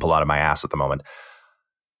whatever I can pull out of my ass at the moment.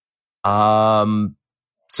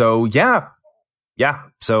 So yeah.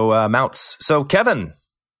 So mounts. So Kevin,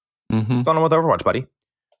 what's going on with Overwatch, buddy?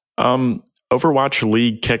 Overwatch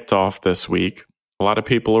League kicked off this week. A lot of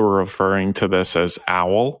people are referring to this as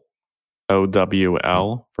OWL,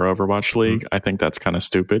 OWL for Overwatch League. I think that's kind of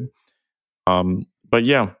stupid. But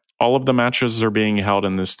yeah, all of the matches are being held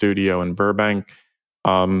in the studio in Burbank.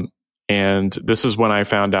 And this is when I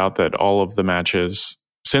found out that all of the matches,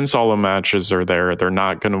 since all the matches are there, they're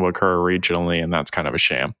not going to occur regionally, and that's kind of a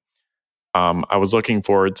sham. I was looking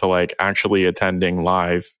forward to actually attending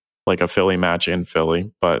live, a Philly match in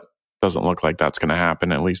Philly, but doesn't look like that's going to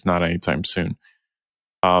happen, at least not anytime soon.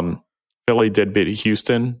 Philly did beat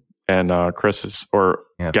Houston, and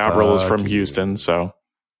Gavril is from Houston, so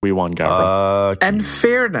we won Gavril. In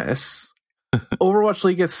fairness, Overwatch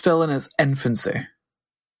League is still in its infancy.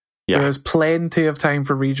 Yeah. There's plenty of time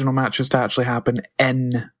for regional matches to actually happen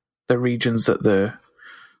in the regions that the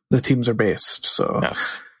teams are based. So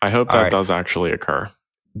yes, I hope that does actually occur.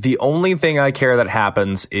 The only thing I care that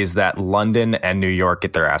happens is that London and New York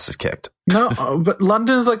get their asses kicked. No, but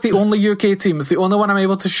London is the only UK team. It's the only one I'm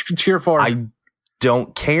able to cheer for. I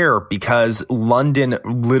don't care because London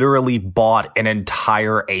literally bought an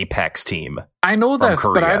entire Apex team. I know this,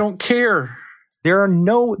 but I don't care. There are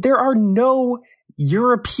no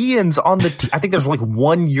Europeans on the team. I think there's like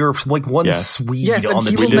one Swede on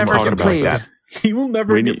the he team. will never talk get about played. that. He will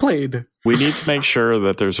never get played. We need to make sure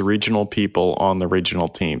that there's regional people on the regional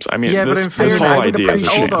teams. I mean, Yeah, but in this whole fairness, idea is a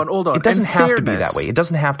shame. hold on. It doesn't In have to be fairness, that way. It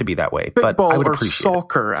doesn't have to be that way. But I Football would or appreciate it.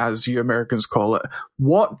 soccer, as you Americans call it,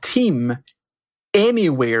 what team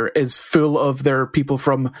anywhere is full of their people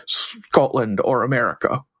from Scotland or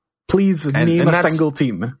America? Please name a single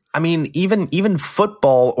team. I mean, even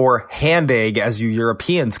football or hand egg, as you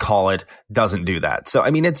Europeans call it, doesn't do that. So, I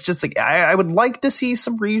mean, it's just like, I would like to see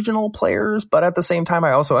some regional players, but at the same time,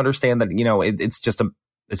 I also understand that,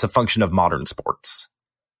 it's a function of modern sports.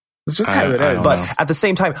 It's just how it is. But at the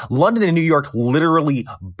same time, London and New York literally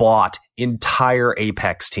bought entire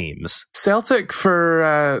Apex teams. Celtic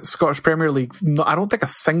for Scottish Premier League, no, I don't think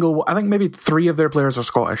I think maybe 3 of their players are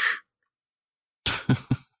Scottish.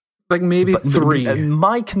 Like maybe 3.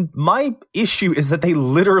 My issue is that they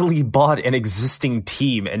literally bought an existing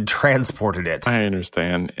team and transported it. I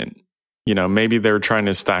understand. And, maybe they're trying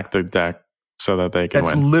to stack the deck so that they can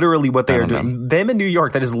That's win. literally what they are doing. Them in New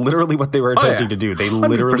York, that is literally what they were attempting to do. They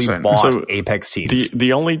literally 100%. bought Apex teams.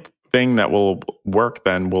 The only thing that will work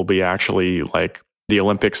then will be actually like the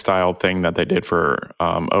Olympic style thing that they did for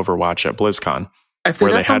Overwatch at BlizzCon, If they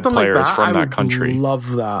where did they had something players like that, from I that would country.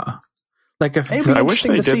 love that. Like if I wish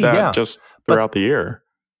they did that just throughout the year.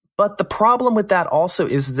 But the problem with that also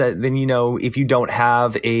is that then, if you don't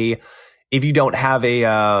have a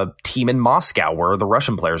team in Moscow, where the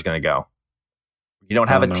Russian player is going to go. You don't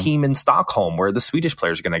have a team in Stockholm where the Swedish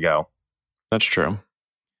player is going to go. That's true.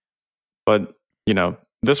 But,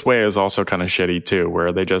 this way is also kind of shitty too,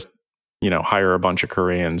 where they just, hire a bunch of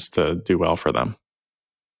Koreans to do well for them.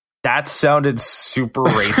 That sounded super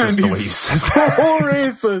racist the way you said that. So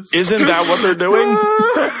racist. Isn't that what they're doing?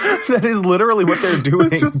 That is literally what they're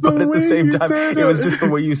doing. just But the at the way same you time, said it was it. just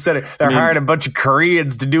the way you said it. They're hiring a bunch of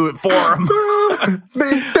Koreans to do it for them.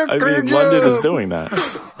 London is doing that.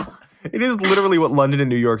 It is literally what London and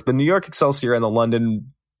New York, the New York Excelsior and the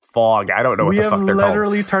London Fog. I don't know what the fuck they're called. We have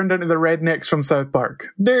literally turned into the rednecks from South Park.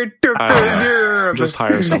 Just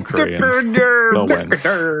hire some Koreans. They'll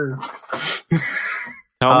win.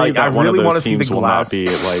 Tell me that I really one want of to those see the teams will not be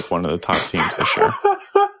like one of the top teams this year.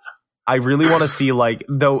 I really want to see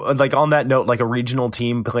on that note, like a regional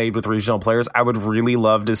team played with regional players. I would really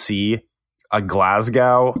love to see a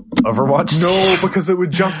Glasgow Overwatch. No, because it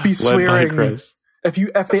would just be Led by swearing. Chris. If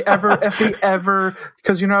they ever,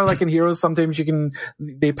 because like in Heroes, sometimes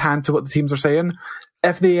they pan to what the teams are saying.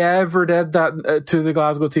 If they ever did that to the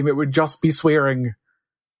Glasgow team, it would just be swearing.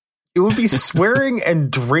 It would be swearing and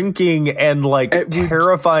drinking and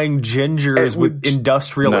terrifying gingers with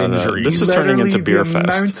industrial injuries. This is turning into Beer the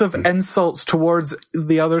Fest. amount of insults towards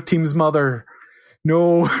the other team's mother.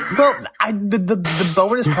 No. Well, the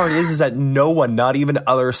bonus part is that no one, not even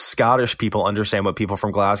other Scottish people, understand what people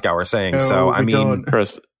from Glasgow are saying. No, so, I mean, don't.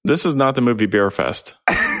 Chris, this is not the movie Beer Fest.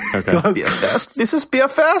 Okay. Beer Fest? This is Beer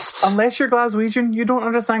Fest? Unless you're Glaswegian, you don't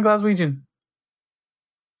understand Glaswegian.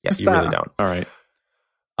 Yeah, you really don't. All right.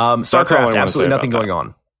 StarCraft, absolutely nothing going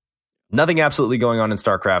on. Nothing absolutely going on in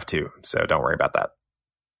StarCraft 2, so don't worry about that.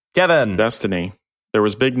 Kevin. Destiny. There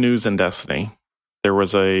was big news in Destiny. There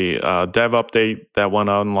was a dev update that went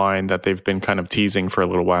online that they've been kind of teasing for a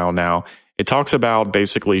little while now. It talks about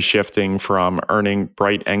basically shifting from earning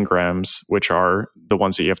bright engrams, which are the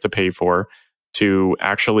ones that you have to pay for, to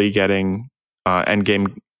actually getting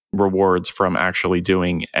endgame rewards from actually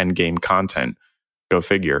doing endgame content. Go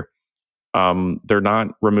figure. They're not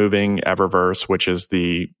removing Eververse, which is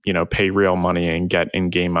the, pay real money and get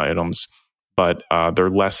in-game items, but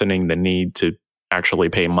they're lessening the need to actually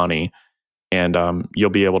pay money. And you'll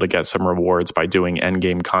be able to get some rewards by doing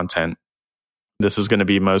endgame content. This is going to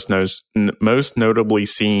be most notably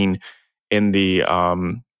seen in the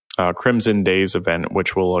Crimson Days event,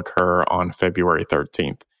 which will occur on February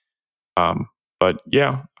 13th. But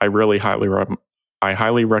yeah, I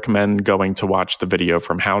highly recommend going to watch the video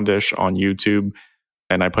from Houndish on YouTube,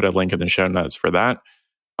 and I put a link in the show notes for that.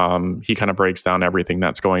 He kind of breaks down everything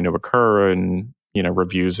that's going to occur and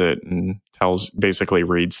reviews it and basically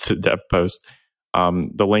reads the dev post.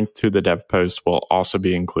 The link to the dev post will also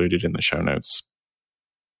be included in the show notes.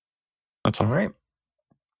 That's all right.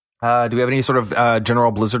 Do we have any sort of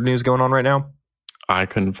general Blizzard news going on right now? I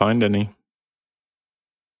couldn't find any.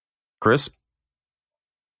 Chris?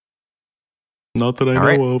 Not that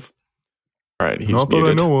I know of. All right, he's muted. That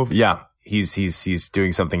I know of. Yeah. he's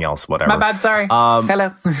doing something else. Whatever. My bad. Sorry.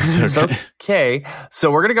 Hello. It's okay.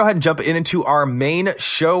 So we're gonna go ahead and jump into our main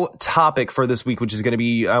show topic for this week, which is gonna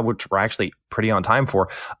be which we're actually pretty on time for,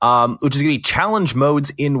 which is gonna be challenge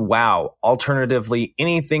modes in WoW. Alternatively,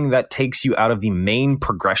 anything that takes you out of the main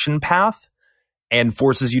progression path and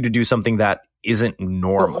forces you to do something that isn't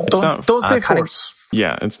normal. Don't say force.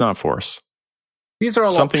 Yeah, it's not force. These are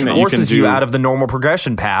all something that forces you out of the normal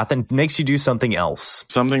progression path and makes you do something else.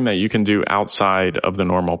 Something that you can do outside of the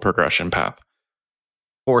normal progression path.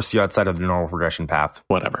 Force you outside of the normal progression path.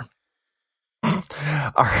 Whatever.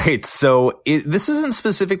 All right. So this isn't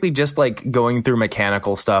specifically just like going through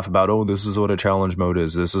mechanical stuff about, oh, this is what a challenge mode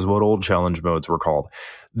is. This is what old challenge modes were called.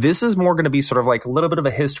 This is more going to be sort of like a little bit of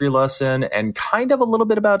a history lesson and kind of a little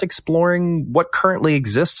bit about exploring what currently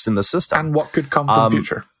exists in the system. And what could come from the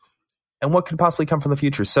future. And what could possibly come from the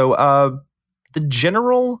future. So the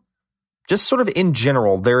general, just sort of in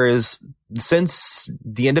general, there is, since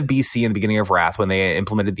the end of BC and the beginning of Wrath, when they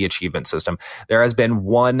implemented the achievement system, there has been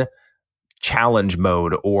one challenge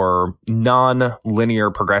mode or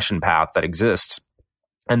non-linear progression path that exists.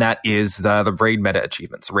 And that is the raid meta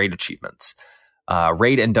achievements, raid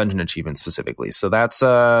and dungeon achievements specifically. So that's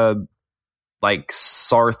like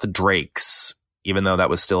Sarth Drakes, even though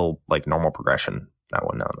that was still like normal progression.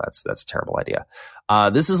 No, that's a terrible idea.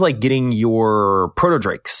 This is like getting your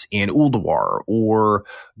Proto-Drakes in Ulduar or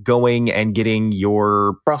going and getting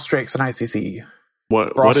your Frost Drakes in ICC.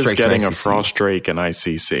 What is getting a Frost Drake in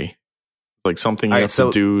ICC? Like something you have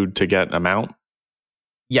to do to get a mount?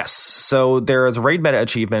 Yes. So there's raid meta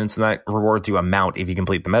achievements, and that rewards you a mount if you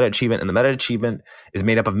complete the meta achievement. And the meta achievement is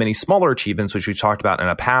made up of many smaller achievements, which we've talked about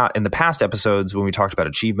in the past episodes when we talked about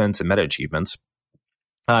achievements and meta achievements.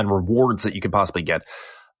 And rewards that you could possibly get.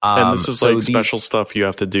 And this is special stuff you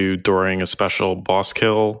have to do during a special boss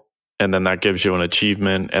kill, and then that gives you an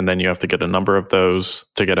achievement, and then you have to get a number of those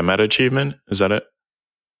to get a meta achievement. Is that it?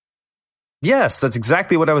 Yes, that's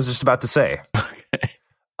exactly what I was just about to say. Okay.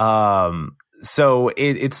 So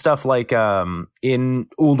it's stuff like in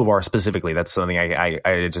Ulduar specifically, that's something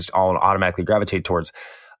I just automatically gravitate towards.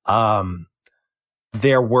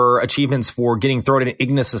 There were achievements for getting thrown in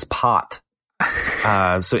Ignis's pot.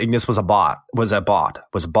 So Ignis was a boss.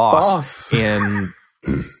 And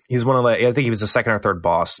he's one of the, I think he was the second or third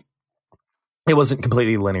boss. It wasn't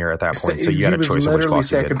completely linear at that point, so you had a choice of which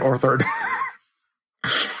boss you did. Second or third.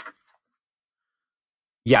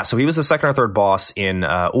 Yeah, so he was the second or third boss in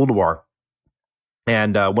Ulduar.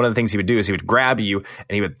 And one of the things he would do is he would grab you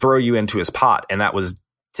and he would throw you into his pot. And that was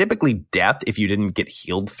typically death if you didn't get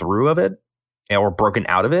healed through of it or broken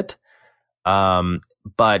out of it.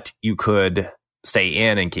 But you could stay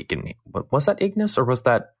in and keep getting. Was that Ignis or was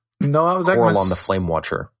that? No, that was Corellon, the Flame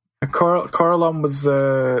Watcher. Corellon was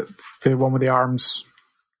the one with the arms.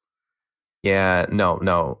 Yeah,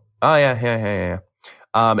 no. Oh yeah.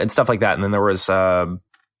 And stuff like that. And then there was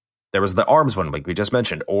the arms one, like we just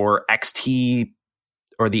mentioned, or XT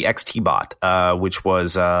or the XT bot, which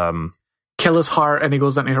was kill his heart, and he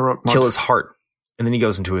goes into heroic mode. Kill his heart. And then he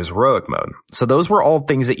goes into his heroic mode. So those were all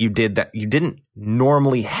things that you did that you didn't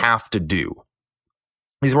normally have to do.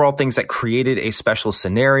 These were all things that created a special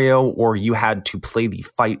scenario, or you had to play the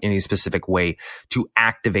fight in a specific way to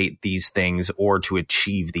activate these things or to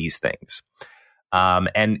achieve these things. On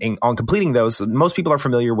completing those, most people are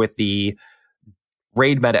familiar with the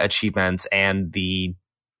raid meta achievements and the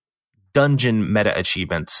dungeon meta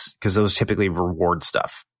achievements because those typically reward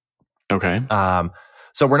stuff. Okay.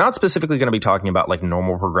 So we're not specifically going to be talking about like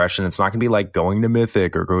normal progression. It's not going to be like going to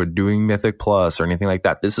Mythic or doing Mythic Plus or anything like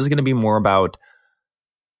that. This is going to be more about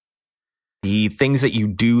the things that you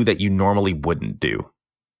do that you normally wouldn't do.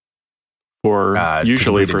 Or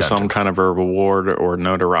usually for some kind of a reward or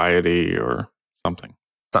notoriety or something.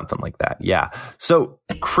 Something like that. Yeah. So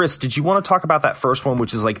Chris, did you want to talk about that first one,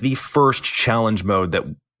 which is like the first challenge mode that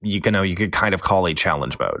you could kind of call a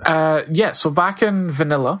challenge mode? Yeah. So back in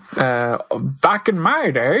vanilla, back in my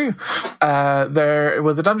day, there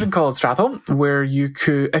was a dungeon called Stratholme where you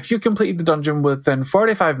could, if you completed the dungeon within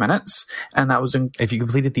 45 minutes, and that was if you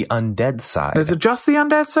completed the undead side. Is it just the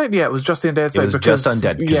undead side? Yeah, it was just the undead side. It was just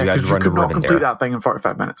undead because you could not complete that thing in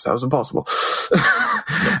 45 minutes. That was impossible.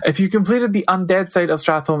 If you completed the undead side of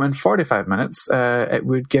Stratholme in 45 minutes, it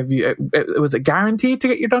would give you. Was it guaranteed to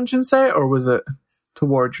get your dungeon set, or was it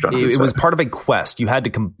towards your dungeon set? It was part of a quest. You had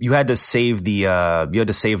to save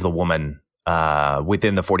the woman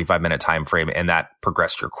within the 45-minute time frame, and that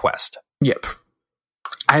progressed your quest. Yep.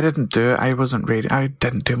 I didn't do it. I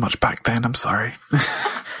didn't do much back then. I'm sorry.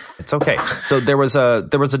 It's okay. So there was a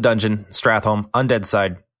dungeon, Stratholme, undead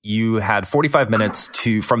side. you had 45 minutes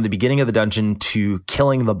from the beginning of the dungeon to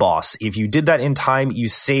killing the boss. If you did that in time, you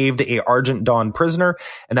saved a Argent Dawn prisoner,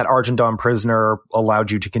 and that Argent Dawn prisoner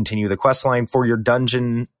allowed you to continue the quest line for your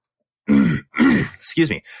dungeon. Excuse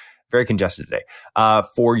me, very congested today.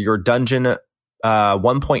 For your dungeon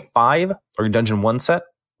 1.5 or your dungeon 1 set.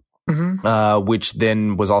 Which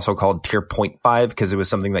then was also called tier 0.5 because it was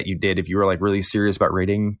something that you did if you were like really serious about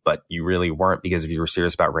raiding, but you really weren't, because if you were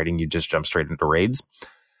serious about raiding, you just jump straight into raids.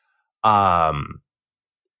 And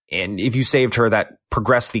if you saved her, that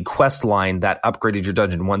progressed the quest line that upgraded your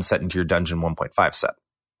dungeon 1 set into your dungeon 1.5 set.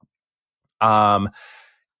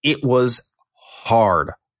 It was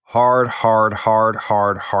hard,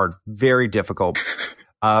 very difficult.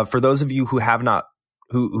 For those of you who have not,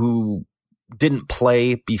 who didn't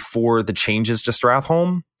play before the changes to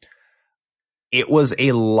Stratholme, it was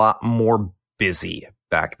a lot more busy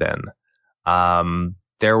back then.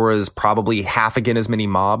 There was probably half again as many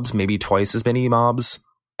mobs, maybe twice as many mobs,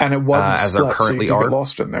 and it wasn't as there currently so you could are. Get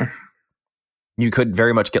lost in there. You could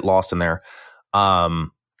very much get lost in there,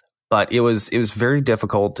 but it was very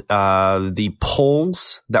difficult. The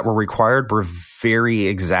pulls that were required were very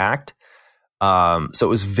exact. So it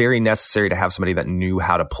was very necessary to have somebody that knew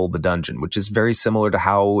how to pull the dungeon, which is very similar to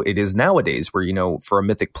how it is nowadays, where, you know, for a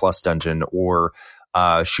Mythic Plus dungeon or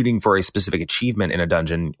shooting for a specific achievement in a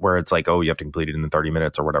dungeon where it's like, oh, you have to complete it in 30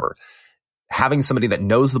 minutes or whatever. Having somebody that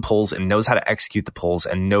knows the pulls and knows how to execute the pulls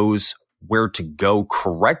and knows where to go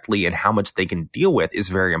correctly and how much they can deal with is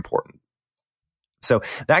very important. So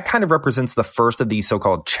that kind of represents the first of these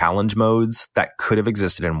so-called challenge modes that could have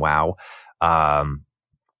existed in WoW. I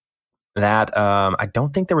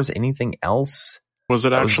don't think there was anything else. Was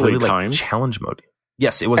it actually really timed? Like challenge mode?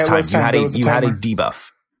 Yes, it was timed. You had a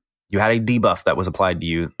debuff. You had a debuff that was applied to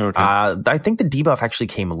you. Okay. I think the debuff actually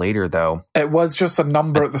came later, though. It was just a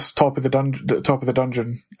number at the top of the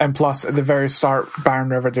dungeon, and plus at the very start, Baron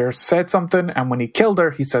Riverdare said something, and when he killed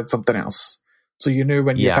her, he said something else. So you knew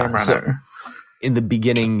when your time ran out. In the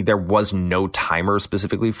beginning, there was no timer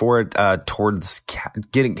specifically for it.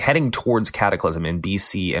 Heading towards Cataclysm in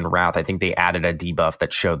BC and Wrath, I think they added a debuff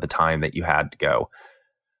that showed the time that you had to go.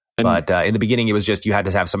 But in the beginning, it was just you had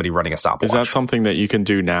to have somebody running a stopwatch. Is that something that you can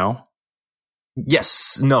do now?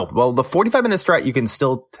 Yes. No. Well, the 45-minute strat you can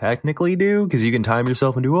still technically do, because you can time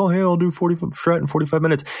yourself and do, oh, hey, I'll do 45 strat in 45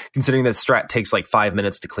 minutes, considering that strat takes like 5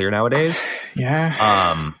 minutes to clear nowadays.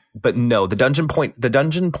 Yeah. But no, the tier 0.5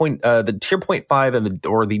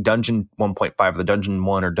 or the dungeon 1.5, the dungeon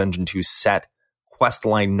 1 or dungeon 2 set quest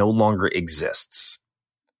line no longer exists.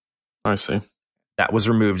 I see. That was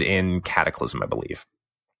removed in Cataclysm, I believe.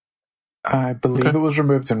 I believe it was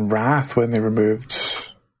removed in Wrath when they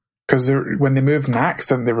removed, because when they moved Naxx,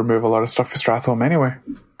 didn't they remove a lot of stuff for Stratholme anyway?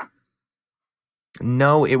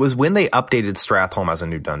 No, it was when they updated Stratholme as a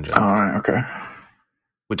new dungeon. All right, okay.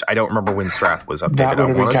 Which I don't remember when Strath was updated. That would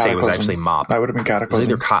have been Cataclysm. Say it was actually Mop. That would have been Cataclysm.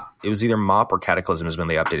 It was either Mop or Cataclysm is when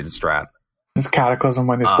they updated Strat. It was Cataclysm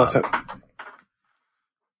when they split it.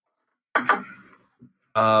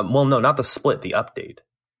 Well, no, not the split, the update.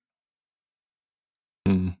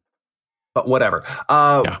 But whatever.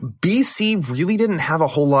 BC really didn't have a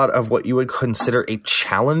whole lot of what you would consider a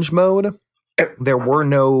challenge mode. There were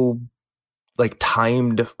no like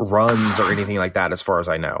timed runs or anything like that, as far as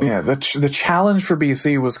I know. Yeah, the challenge for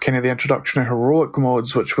BC was kind of the introduction of heroic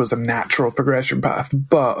modes, which was a natural progression path,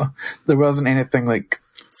 but there wasn't anything like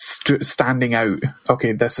standing out.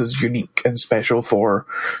 Okay, this is unique and special for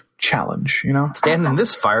challenge, you know? Stand in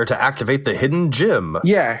this fire to activate the hidden gym.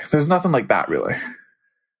 Yeah, there's nothing like that, really.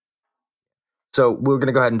 So we're going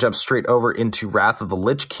to go ahead and jump straight over into Wrath of the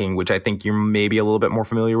Lich King, which I think you're maybe a little bit more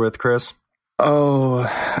familiar with, Chris. Oh,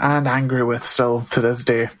 and angry with still to this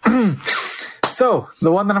day. So,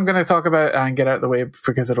 the one that I'm going to talk about and get out of the way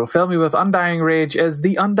because it'll fill me with undying rage is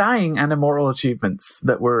the Undying and Immortal achievements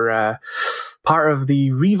that were part of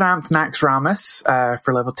the revamped Naxxramas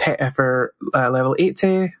for level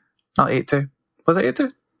 80. Not 80. Was it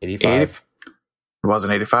 80? 85. It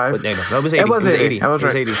wasn't 85. No, it was 80. It was 80. I was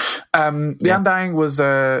right. 80. The Undying was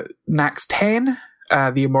Naxx 10.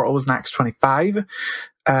 The Immortal was Naxx 25.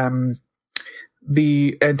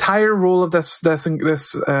 The entire role of this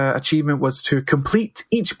achievement was to complete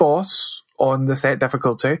each boss on the set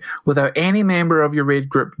difficulty without any member of your raid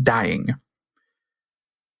group dying.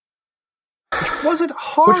 Which wasn't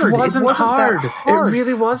hard. It wasn't hard. It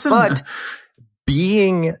really wasn't. But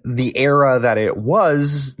being the era that it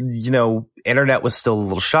was, you know, internet was still a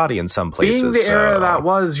little shoddy in some places. Being the era that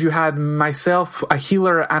was, you had myself, a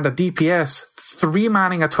healer, and a DPS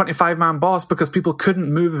 3-manning a 25-man boss because people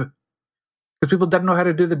couldn't move. Because people didn't know how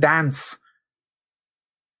to do the dance.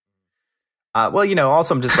 Well,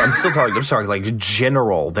 also I'm still talking like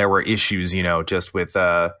general. There were issues, just with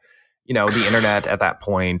the internet at that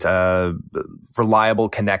point, reliable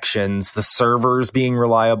connections, the servers being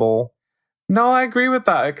reliable. No, I agree with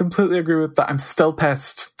that. I completely agree with that. I'm still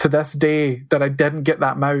pissed to this day that I didn't get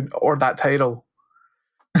that mount or that title.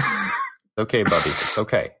 Okay, buddy. It's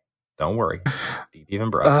okay. Don't worry. Deep even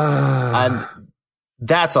breaths. And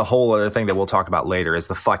that's a whole other thing that we'll talk about later is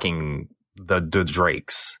the fucking the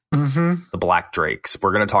Drakes. Mm-hmm. The Black Drakes.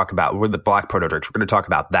 We're going to talk about the Black Proto Drakes. We're going to talk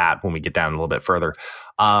about that when we get down a little bit further.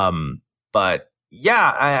 But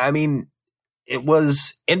yeah, I mean, it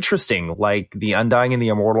was interesting. Like the Undying and the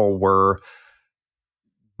Immortal were,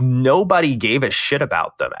 nobody gave a shit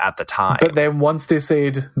about them at the time. But then once they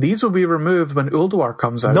said these will be removed when Ulduar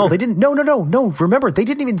comes out. No, they didn't. No. Remember, they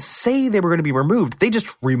didn't even say they were going to be removed. They just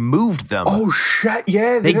removed them. Oh shit!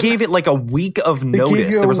 Yeah, they gave it like a week of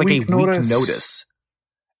notice. There was like a week notice,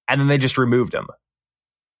 and then they just removed them.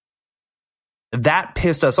 That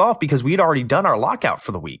pissed us off because we'd already done our lockout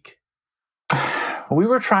for the week. We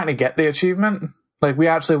were trying to get the achievement. Like we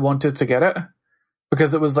actually wanted to get it.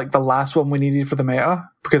 Because it was like the last one we needed for the meta.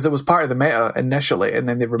 Because it was part of the meta initially, and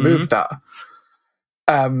then they removed that.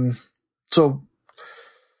 So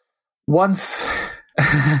once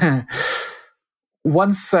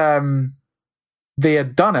they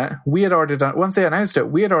had done it, we had already done. Once they announced it,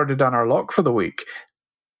 we had already done our lock for the week.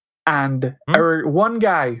 And our one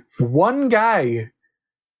guy, who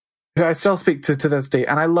I still speak to this day,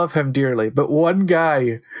 and I love him dearly, but one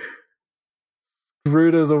guy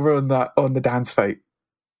screwed us over on the dance fight.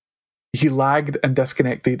 He lagged and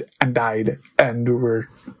disconnected and died, and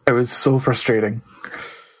it was so frustrating.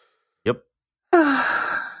 Yep.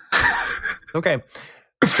 Okay.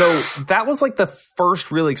 So that was like the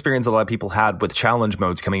first real experience a lot of people had with challenge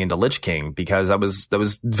modes coming into Lich King, because that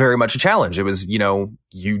was very much a challenge. It was,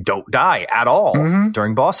 you don't die at all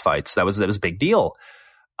during boss fights. That was a big deal.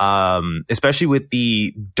 Especially with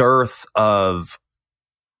the dearth of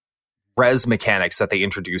res mechanics that they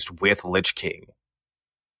introduced with Lich King,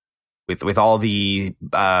 with all the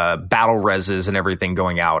battle reses and everything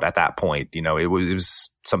going out at that point. It was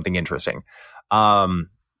something interesting.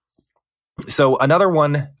 So another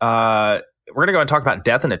one, we're going to go and talk about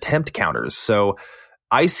death and attempt counters. So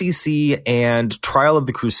ICC and Trial of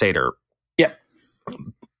the Crusader. Yep.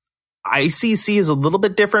 ICC is a little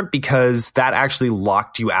bit different because that actually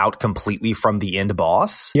locked you out completely from the end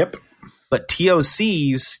boss. Yep. But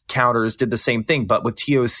TOC's counters did the same thing. But with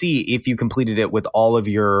TOC, if you completed it with all of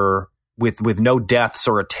your with no deaths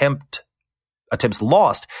or attempts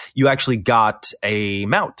lost, you actually got a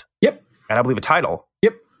mount. Yep. And I believe a title.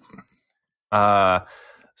 Yep.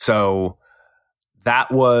 So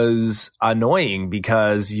that was annoying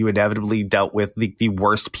because you inevitably dealt with the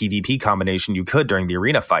worst PvP combination you could during the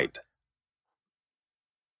arena fight.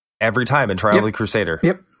 Every time in Trial of the Crusader.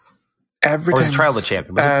 Yep. Every time. Or was it Trial of the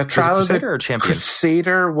Champion? Was it Crusader or Champion?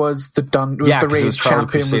 Crusader was the raid.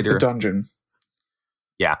 Champion was the dungeon.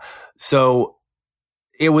 Yeah. So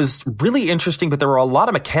it was really interesting, but there were a lot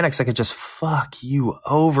of mechanics that could just fuck you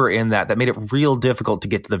over in that made it real difficult to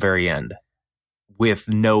get to the very end with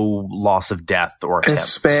no loss of death or attempts.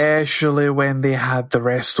 Especially when they had the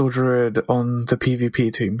Resto Druid on the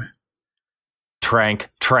PvP team. Trank.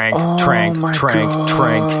 God.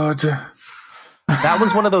 That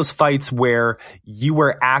was one of those fights where you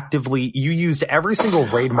used every single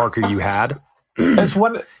raid marker you had.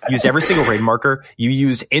 Used every single raid marker. You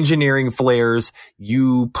used engineering flares.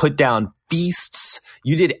 You put down feasts.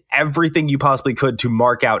 You did everything you possibly could to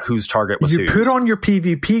mark out whose target was whose. You put on your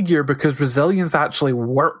PvP gear because resilience actually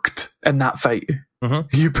worked in that fight.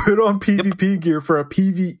 Mm-hmm. You put on PvP gear for a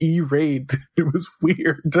PvE raid. It was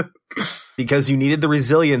weird. Because you needed the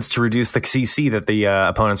resilience to reduce the CC that the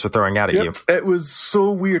opponents were throwing out at you. It was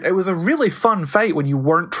so weird. It was a really fun fight when you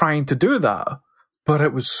weren't trying to do that. But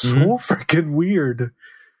it was so freaking weird.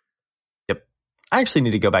 Yep. I actually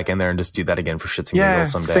need to go back in there and just do that again for shits and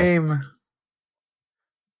giggles someday. Same.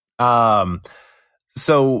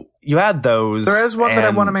 So you had those. There is one that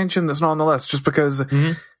I want to mention that's not on the list just because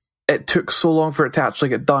it took so long for it to actually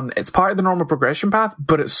get done. It's part of the normal progression path,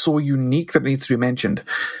 but it's so unique that it needs to be mentioned.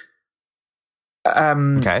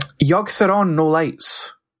 Yogg-Saron, no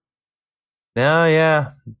lights. Oh,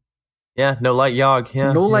 yeah. Yeah, no light Yogg.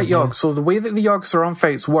 Yeah, light Yogg. So the way that the Yogg-Saron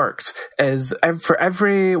fights works is for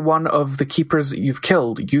every one of the keepers that you've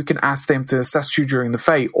killed, you can ask them to assist you during the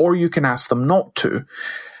fight, or you can ask them not to.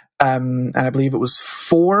 And I believe it was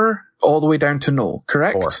 4 all the way down to no,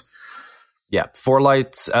 correct? 4. Yeah, 4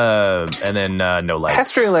 lights, and then no lights.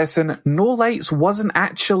 History lesson: no lights wasn't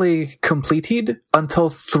actually completed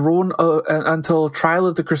until until Trial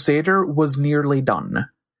of the Crusader was nearly done.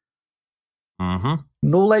 Mm-hmm.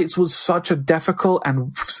 No lights was such a difficult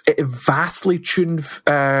and vastly tuned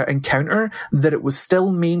encounter that it was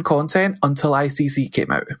still main content until ICC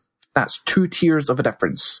came out. That's 2 tiers of a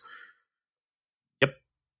difference.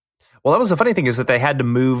 Well, that was the funny thing, is that they had to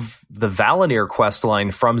move the Valinir quest line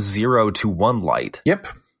from 0 to 1 light. Yep.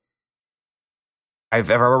 If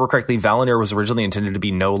I remember correctly, Valinir was originally intended to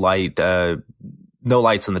be no lights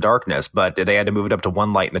in the darkness, but they had to move it up to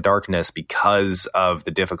 1 light in the darkness because of the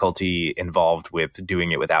difficulty involved with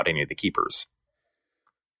doing it without any of the keepers.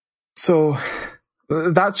 So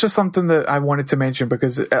that's just something that I wanted to mention,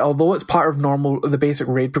 because although it's part of the basic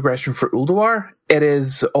raid progression for Ulduar, it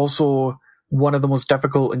is also one of the most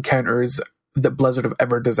difficult encounters that Blizzard have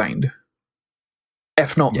ever designed.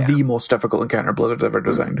 If not the most difficult encounter Blizzard ever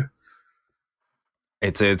designed.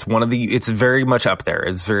 It's very much up there.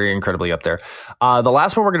 It's very incredibly up there. The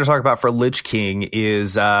last one we're going to talk about for Lich King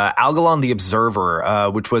is Algalon the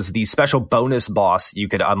Observer, which was the special bonus boss you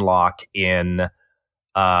could unlock in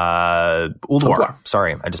Ulduar.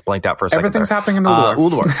 Sorry, I just blanked out for a second. Everything's happening in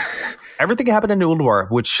Ulduar. Everything happened in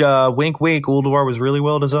Ulduar, which, wink, wink, Ulduar was really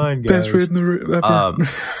well designed, guys. Best raid ever.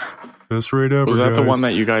 Best raid ever, Was that guys. the one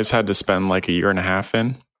that you guys had to spend like a year and a half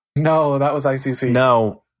in? No, that was ICC.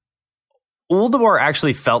 No. Ulduar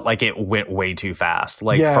actually felt like it went way too fast, from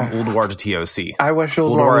Ulduar to TOC. I wish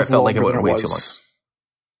Ulduar was felt like it went way was. too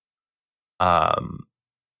long.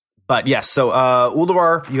 But yes, so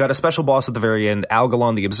Ulduar, you had a special boss at the very end,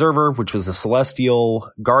 Algalon the Observer, which was the celestial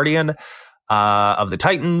guardian of the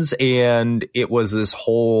Titans, and it was this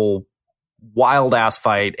whole wild ass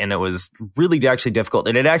fight, and it was really actually difficult,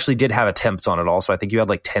 and it actually did have attempts on it also. I think you had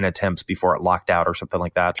like 10 attempts before it locked out or something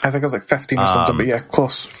like that. I think it was like 15 or something, but yeah,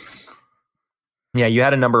 close. Yeah, you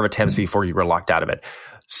had a number of attempts before you were locked out of it.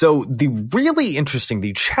 So the really interesting,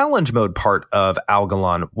 the challenge mode part of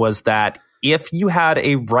Algalon was that if you had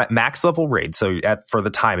a max level raid, so for the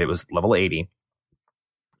time it was level 80,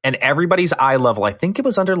 and everybody's eye level, I think it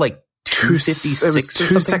was under like 256 it was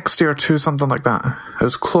 260 or 2 something like that. It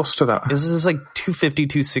was close to that. This is like 250,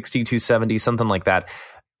 260, 270, something like that.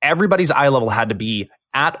 Everybody's eye level had to be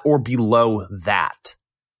at or below that.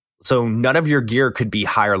 So none of your gear could be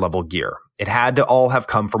higher level gear. It had to all have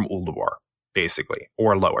come from Ulduar, basically,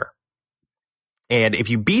 or lower. And if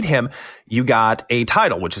you beat him, you got a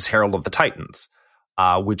title, which is Herald of the Titans,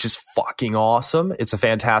 which is fucking awesome. It's a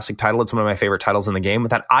fantastic title. It's one of my favorite titles in the game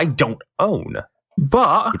that I don't own.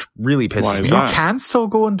 But which really pisses me you off. can still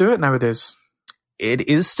go and do it nowadays. It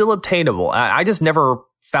is still obtainable. I just never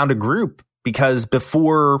found a group, because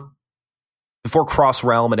before Cross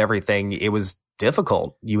Realm and everything, it was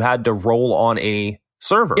difficult. You had to roll on a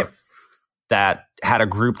server that had a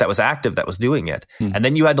group that was active that was doing it. And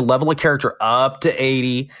then you had to level a character up to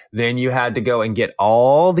 80. Then you had to go and get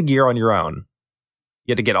all the gear on your own.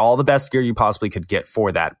 You had to get all the best gear you possibly could get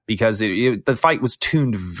for that, because the fight was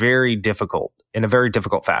tuned very difficult, in a very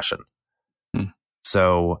difficult fashion.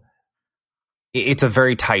 So it's a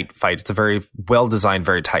very tight fight. It's a very well-designed,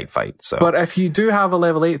 very tight fight. So, but if you do have a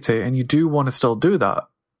level 80 and you do want to still do that,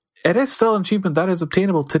 it is still an achievement that is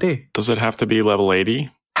obtainable today. Does it have to be level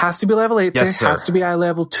 80? Has to be level 80. Yes, sir. Has to be eye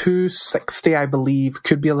level 260, I believe.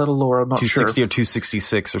 Could be a little lower, I'm not 260 sure. or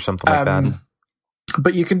 266 or something like that.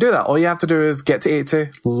 But you can do that. All you have to do is get to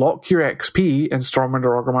 80, lock your XP in Stormwind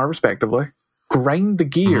or Orgrimmar respectively, grind the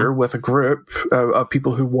gear with a group of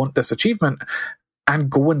people who want this achievement, and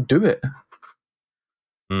go and do it.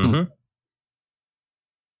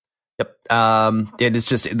 Yep. It is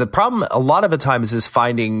just, the problem a lot of the times is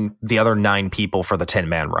finding the other 9 people for the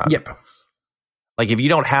 10-man run. Yep. Like if you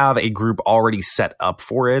don't have a group already set up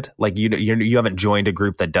for it, like you haven't joined a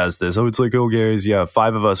group that does this. Oh, it's like, oh guys,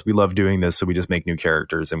 5 of us, we love doing this, so we just make new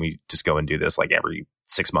characters and we just go and do this like every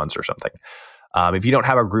 6 months or something. If you don't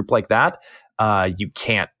have a group like that, you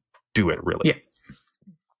can't do it really. Yeah.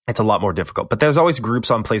 It's a lot more difficult. But there's always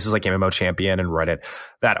groups on places like MMO Champion and Reddit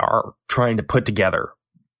that are trying to put together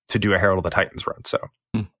to do a Herald of the Titans run. So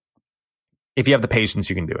if you have the patience,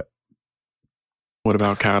 you can do it. What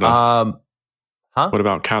about Kata? What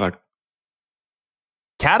about Kata?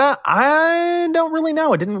 Kata, I don't really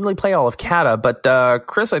know. I didn't really play all of Kata, but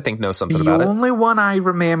Chris, I think, knows something about it. The only one I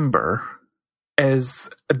remember is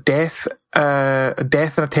a death and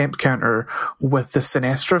attempt counter with the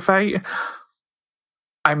Sinestra fight.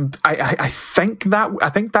 I think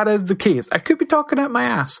that is the case. I could be talking out my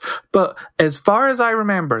ass, but as far as I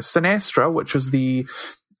remember, Sinestra, which was the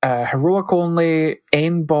heroic only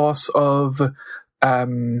end boss of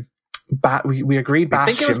we agreed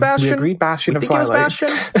Bastion. think it was Bastion? We agreed Bastion of Twilight.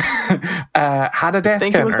 Had a death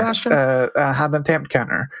think it was counter. Bastion? Had an attempt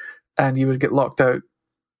counter, and you would get locked out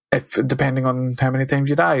if depending on how many times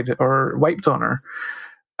you died or wiped on her.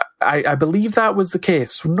 I believe that was the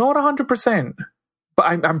case. Not 100%, but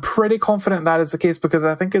I'm pretty confident that is the case because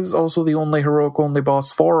I think it's also the only heroic only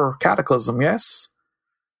boss for Cataclysm. Yes.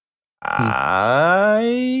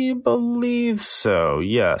 I believe so.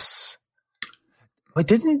 Yes. Wait,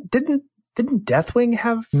 didn't Deathwing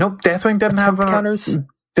have? Nope, Deathwing didn't have counters.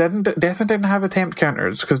 Deathwing didn't have attempt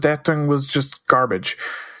counters because Deathwing was just garbage.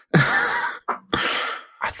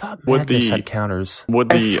 I thought Madness had counters. Would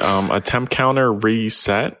the attempt counter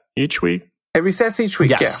reset each week? It resets each week.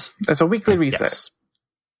 Yes. Yeah, it's a weekly reset.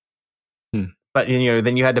 Yes. But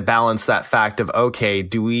then you had to balance that fact of, okay,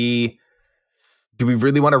 do we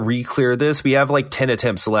really want to re-clear this? We have like 10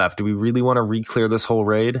 attempts left. Do we really want to re-clear this whole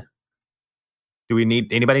raid? Do we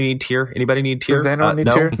need anybody need tier? Anybody need tier? Does anyone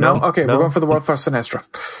need tier? No. Okay, we're going for the World First Sinistra.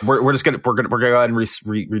 We're gonna go ahead and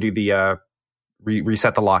redo the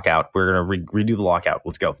reset the lockout. We're gonna redo the lockout.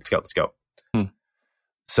 Let's go.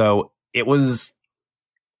 So it was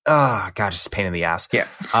just a pain in the ass. Yeah.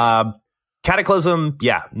 Cataclysm,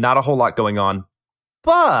 not a whole lot going on,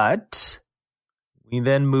 but we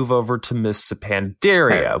then move over to Mists of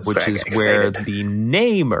Pandaria, which is where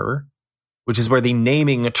the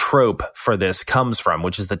naming trope for this comes from,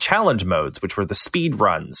 which is the challenge modes, which were the speed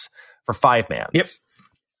runs for 5-mans. Yep.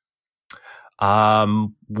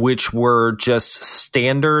 Which were just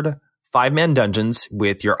standard 5-man dungeons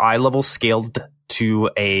with your eye level scaled to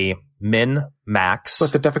a min max.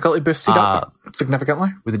 With the difficulty boosted up significantly.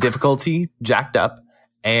 With the difficulty jacked up.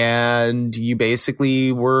 And you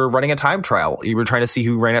basically were running a time trial. You were trying to see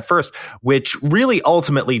who ran it first, which really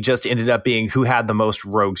ultimately just ended up being who had the most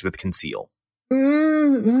rogues with conceal.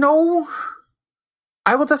 No,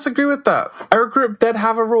 I will disagree with that. Our group did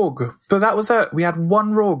have a rogue, but that was it. We had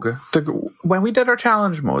one rogue. When we did our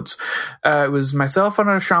challenge modes, it was myself and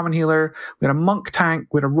a shaman healer. We had a monk tank,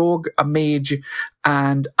 we had a rogue, a mage,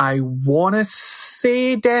 and I want to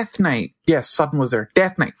say Death Knight. Yes, Sutton was there.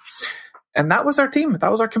 Death Knight. And that was our team. That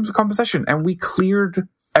was our composition. And we cleared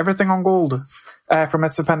everything on gold from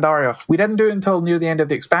Mists of Pandaria. We didn't do it until near the end of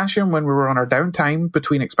the expansion when we were on our downtime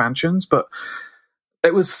between expansions, but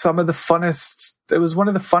it was one of the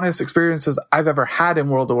funnest experiences I've ever had in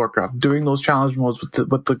World of Warcraft, doing those challenge modes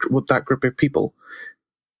with that group of people.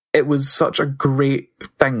 It was such a great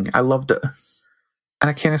thing. I loved it. And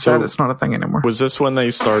I kind of said it's not a thing anymore. Was this when they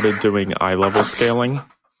started doing eye level scaling?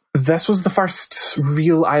 This was the first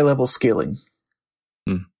real eye level scaling.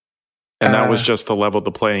 And that was just to level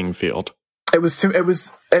the playing field. It was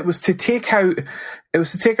to take out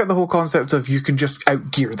the whole concept of you can just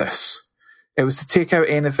outgear this. It was to take out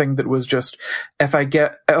anything that was just, if I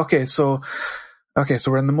get, so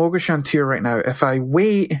we're in the Mogashan tier right now. If I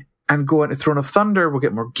wait and go into Throne of Thunder, we'll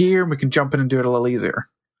get more gear and we can jump in and do it a little easier.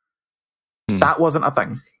 That wasn't a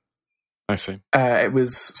thing. I see. It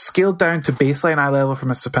was scaled down to baseline eye level for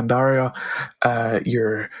Mists of Pandaria.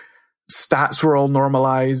 Your stats were all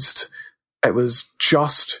normalized. It was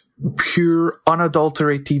just pure,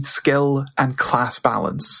 unadulterated skill and class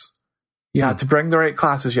balance. You had to bring the right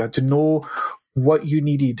classes. You had to know what you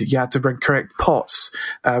needed. You had to bring correct pots.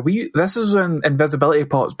 This is when invisibility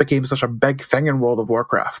pots became such a big thing in World of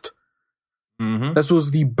Warcraft. Mm-hmm. This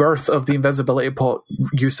was the birth of the invisibility pot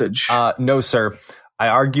usage. No, sir. I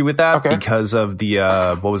argue with that because of the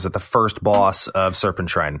the first boss of Serpent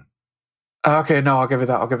Shrine. Okay, no, I'll give it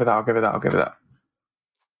that.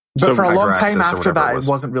 But for a long time after that, it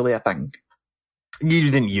wasn't really a thing.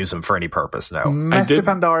 You didn't use them for any purpose, no. Mists of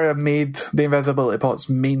Pandaria made the invisibility pots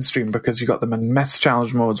mainstream because you got them in Mist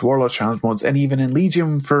challenge modes, Warlord challenge modes, and even in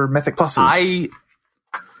Legion for Mythic Pluses.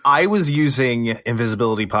 I was using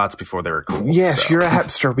invisibility pots before they were cool. Yes, you're a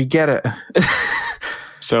hipster. We get it.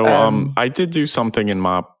 So I did do something in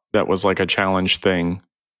MoP that was like a challenge thing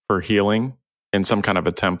for healing in some kind of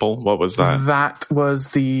a temple. What was that? That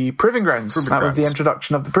was the Proving Grounds. Was the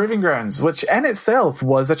introduction of the Proving Grounds, which in itself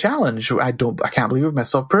was a challenge. I can't believe we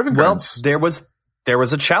missed off Proving Grounds. Well, there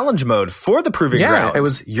was a challenge mode for the Proving Grounds. It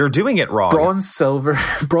was you're doing it wrong. Bronze,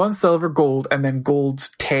 silver, gold, and then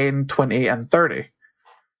golds 10, 20, and 30.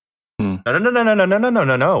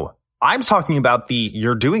 No. I'm talking about the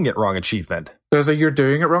you're doing it wrong achievement. There's a you're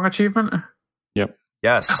doing it wrong achievement? Yep.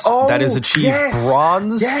 Yes. That is achieved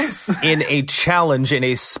bronze in a challenge in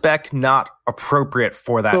a spec not appropriate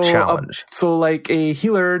for that challenge. So like a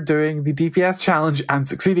healer doing the DPS challenge and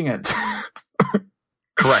succeeding it.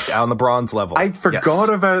 Correct. On the bronze level. I forgot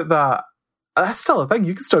about that. That's still a thing.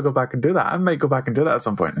 You can still go back and do that. I might go back and do that at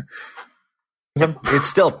some point. It's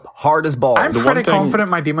still hard as balls. I'm pretty confident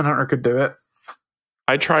my Demon Hunter could do it.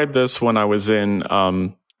 I tried this when I was in,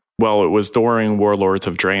 it was during Warlords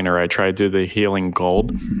of Draenor. I tried to do the healing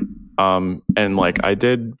gold. And like I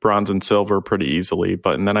did bronze and silver pretty easily,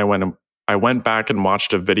 and then I went back and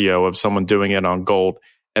watched a video of someone doing it on gold,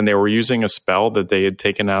 and they were using a spell that they had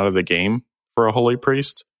taken out of the game for a Holy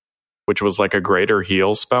Priest, which was like a greater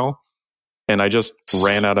heal spell. And I just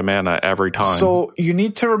ran out of mana every time. So you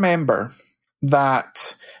need to remember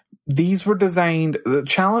that these were designed,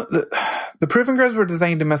 the Proving Grounds were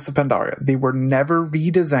designed in Mists of Pandaria. They were never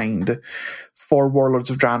redesigned for Warlords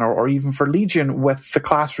of Draenor or even for Legion with the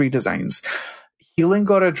class redesigns. Healing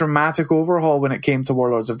got a dramatic overhaul when it came to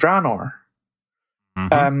Warlords of Draenor.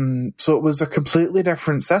 Mm-hmm. So it was a completely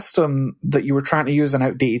different system that you were trying to use an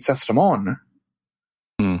outdated system on.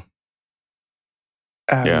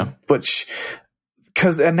 Which,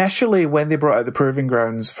 because initially when they brought out the Proving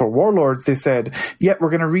Grounds for Warlords, they said, we're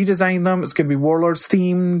going to redesign them. It's going to be Warlords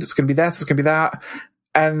themed. It's going to be this. It's going to be that.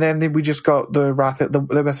 And then we just got the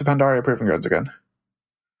Mists of Pandaria Proving Grounds again.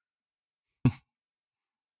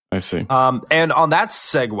 I see. And on that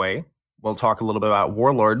segue, we'll talk a little bit about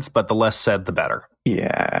Warlords, but the less said, the better.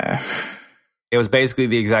 Yeah. It was basically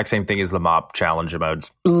the exact same thing as the mob challenge modes.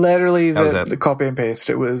 Literally the copy and paste.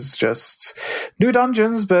 It was just new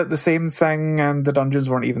dungeons, but the same thing, and the dungeons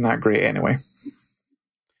weren't even that great anyway.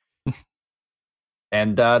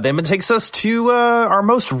 And then it takes us to our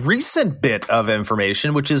most recent bit of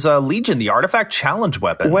information, which is Legion, the Artifact Challenge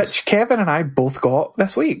weapons. Which Kevin and I both got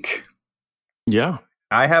this week. Yeah.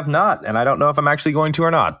 I have not, and I don't know if I'm actually going to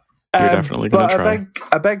or not. You're definitely going to try.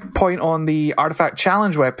 A big point on the Artifact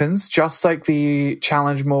Challenge weapons, just like the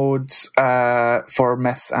challenge modes for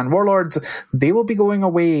Mists and Warlords, they will be going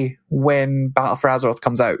away when Battle for Azeroth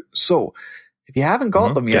comes out. So, if you haven't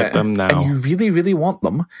got them yet, them now. And you really, really want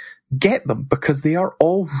them, get them, because they are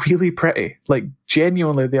all really pretty. Like,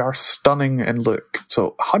 genuinely, they are stunning in look.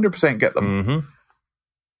 So, 100% get them. Mm-hmm.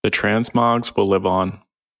 The transmogs will live on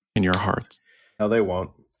in your hearts. No, they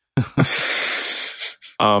won't.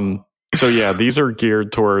 So yeah, these are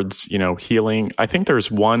geared towards, healing. I think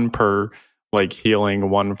there's one per like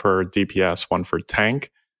healing, one for DPS, one for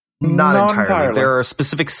tank. Not entirely. There are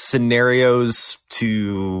specific scenarios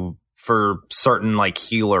for certain like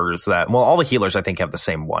healers all the healers I think have the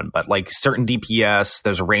same one, but like certain DPS,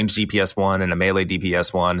 there's a ranged DPS one and a melee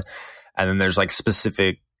DPS one. And then there's like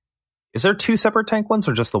specific, is there two separate tank ones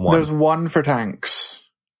or just the one? There's one for tanks.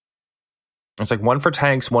 It's like one for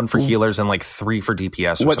tanks, one for healers, and like three for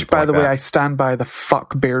DPS. Which, by the way, I stand by the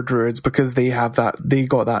fuck Bear Druids because they have that. They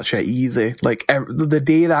got that shit easy. Like the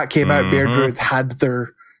day that came out, Bear Druids had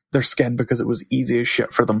their skin because it was easy as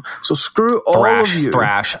shit for them. So screw all of you.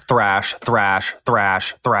 Thrash.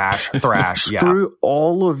 Screw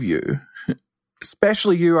all of you,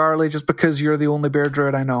 especially you, Arlie, just because you're the only Bear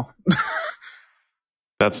Druid I know.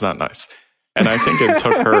 That's not nice. And I think it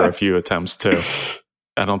took her a few attempts too.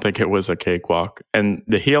 I don't think it was a cakewalk. And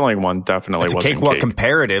the healing one definitely wasn't a cakewalk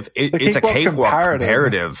comparative. It's a cakewalk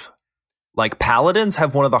comparative. Like paladins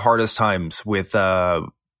have one of the hardest times with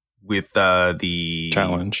the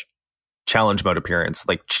challenge mode appearance.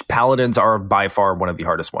 Like paladins are by far one of the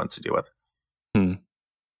hardest ones to deal with.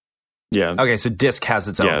 Yeah. Okay, so Disc has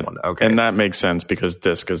its own one. Okay. And that makes sense because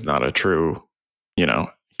Disc is not a true,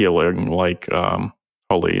 healing like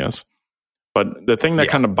Holy is. But the thing that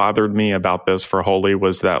kind of bothered me about this for Holy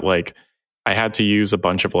was that, like, I had to use a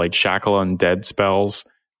bunch of, like, Shackle Undead spells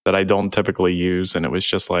that I don't typically use. And it was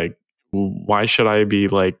just like, why should I be,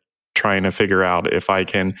 like, trying to figure out if I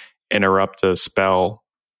can interrupt a spell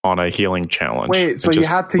on a healing challenge? Wait, so you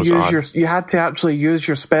had to you had to actually use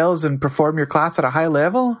your spells and perform your class at a high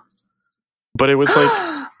level? But it was like...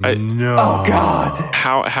 no. Oh, God.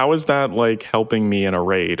 How is that, like, helping me in a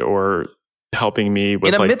raid or... helping me with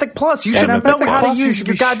in a like, Mythic Plus. You should know how to use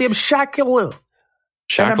your goddamn Shackle.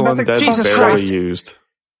 Shackle Undead is barely used.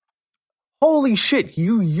 Holy shit,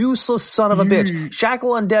 you useless son of a bitch. Shackle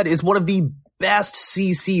Undead is one of the best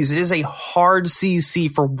CCs. It is a hard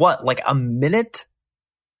CC for what? Like a minute?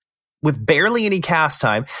 With barely any cast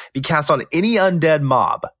time. Be cast on any undead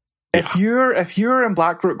mob. If you're in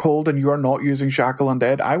Blackroot Hold and you are not using Shackle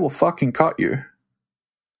Undead, I will fucking cut you.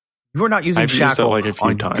 You are not using I've Shackle. Used it like a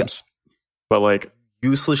few times. But like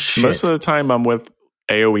useless shit. Most of the time I'm with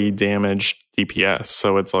AoE damage DPS,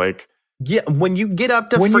 so it's like when you get up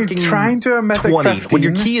to when freaking you're trying to a Mythic 20, 15, when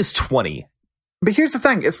your key is 20. But here's the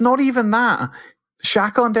thing, it's not even that.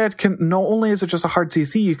 Shackle Undead can not only is it just a hard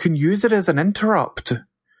CC, you can use it as an interrupt.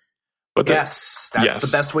 But that's the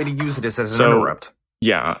best way to use it is as an interrupt.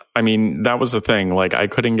 Yeah, I mean that was the thing. Like I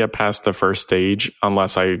couldn't get past the first stage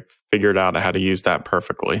unless I figured out how to use that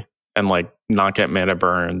perfectly and like not get mana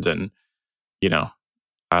burned. And, you know,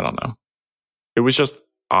 I don't know. It was just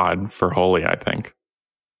odd for Holy, I think.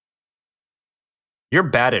 You're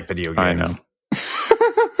bad at video games. I know.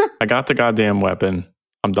 I got the goddamn weapon.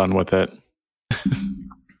 I'm done with it.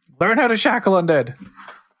 Learn how to shackle undead.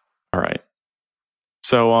 All right.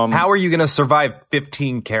 So, how are you going to survive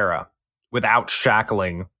 15 Kara without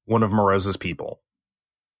shackling one of Moroza's people?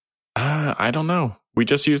 I don't know. We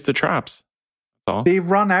just used the traps. That's all. They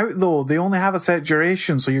run out though. They only have a set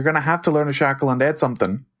duration, so you're going to have to learn to shackle undead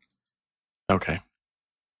something. Okay.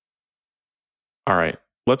 All right.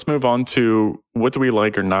 Let's move on to what do we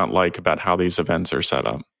like or not like about how these events are set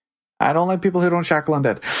up. I don't like people who don't shackle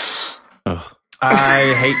undead. Ugh.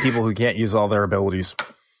 I hate people who can't use all their abilities.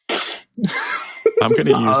 I'm going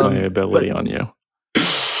to use my ability on you.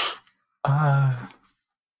 I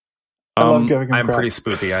love giving him I'm crap. pretty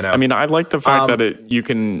spoopy, I know. I mean, I like the fact that you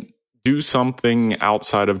can do something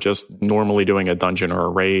outside of just normally doing a dungeon or a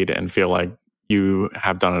raid and feel like you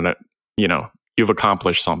have done it, you know, you've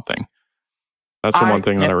accomplished something. That's the one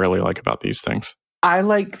thing that I really like about these things. I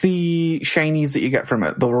like the shinies that you get from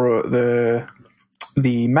it.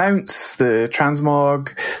 The mounts, the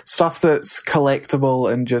transmog, stuff that's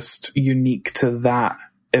collectible and just unique to that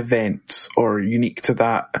event or unique to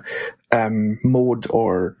that mode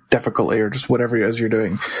or difficulty or just whatever it is you're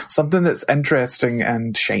doing. Something that's interesting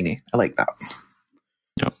and shiny. I like that.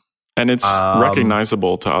 Yep. And it's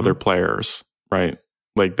recognizable to other players, right?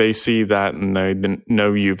 Like they see that and they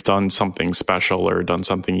know you've done something special or done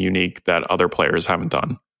something unique that other players haven't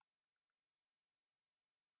done.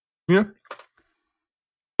 Yeah.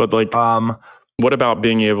 But like, what about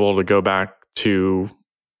being able to go back to,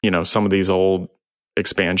 you know, some of these old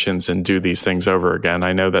expansions and do these things over again?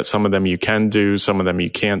 I know that some of them you can do, some of them you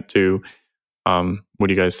can't do. What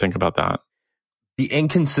do you guys think about that? The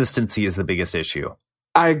inconsistency is the biggest issue.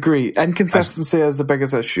 I agree. Inconsistency is the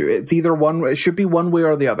biggest issue. It's either one. It should be one way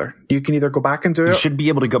or the other. You can either go back and do it. You should be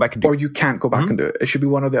able to go back and do it. Or you can't go back and do it. It should be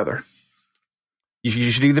one or the other.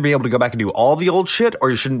 You should either be able to go back and do all the old shit,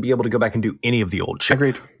 or you shouldn't be able to go back and do any of the old shit.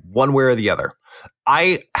 Agreed. One way or the other.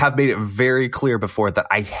 I have made it very clear before that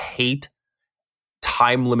I hate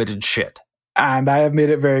time-limited shit. And I have made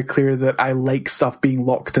it very clear that I like stuff being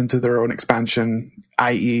locked into their own expansion,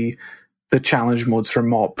 i.e. the challenge modes for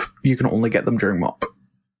MOP. You can only get them during MOP.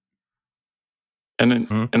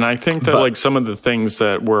 And I think that like some of the things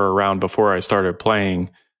that were around before I started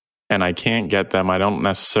playing and I can't get them, I don't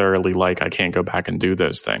necessarily like I can't go back and do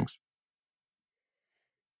those things.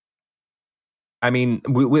 I mean,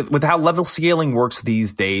 with how level scaling works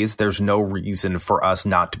these days, there's no reason for us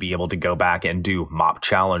not to be able to go back and do MOP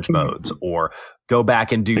challenge modes or go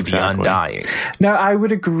back and do the Undying. Now, I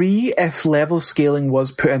would agree if level scaling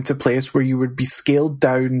was put into place where you would be scaled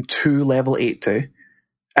down to level 80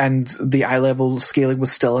 and the eye level scaling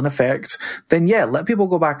was still in effect, then yeah, let people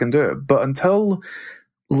go back and do it. But until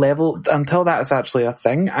that is actually a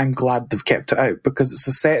thing, I'm glad they've kept it out because it's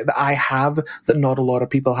a set that I have that not a lot of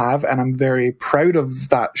people have, and I'm very proud of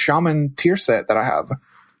that Shaman tier set that I have.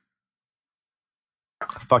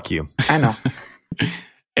 Fuck you. I know.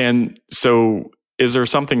 And so is there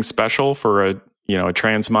something special for a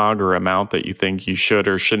transmog or a mount that you think you should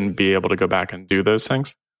or shouldn't be able to go back and do those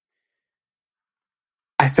things?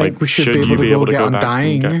 I think we should be able to get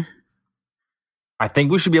Undying. I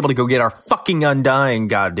think we should be able to go get our fucking Undying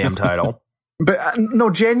goddamn title. But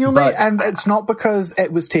no, genuinely, and it's not because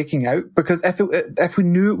it was taking out, because if we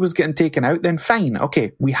knew it was getting taken out, then fine.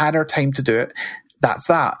 Okay, we had our time to do it. That's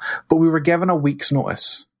that. But we were given a week's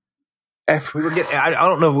notice. If we were getting, I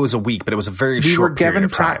don't know if it was a week, but it was a very short period of time. We were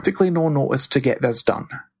given practically no notice to get this done.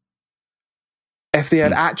 If they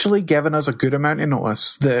had actually given us a good amount of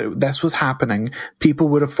notice that this was happening, people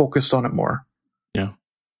would have focused on it more. Yeah.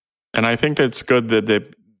 And I think it's good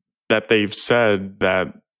that they've said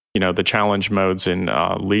that, the challenge modes in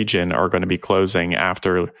Legion are going to be closing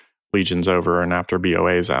after Legion's over and after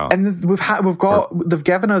BOA's out. And they've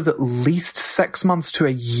given us at least 6 months to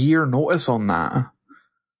a year notice on that.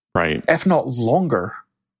 Right. If not longer.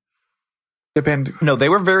 No, they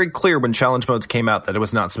were very clear when challenge modes came out that it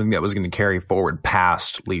was not something that was going to carry forward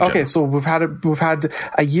past Legion. Okay, so we've had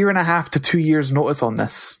a year and a half to 2 years notice on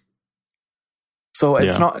this. So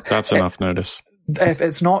it's not. That's enough notice. If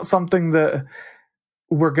it's not something that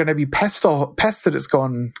we're going to be pissed that it's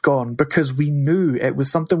gone, because we knew it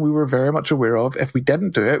was something we were very much aware of. If we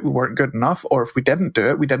didn't do it, we weren't good enough, or if we didn't do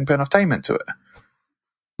it, we didn't put enough time into it.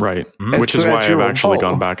 Right, which is why I've actually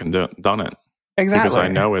gone back and done it. Exactly. Because I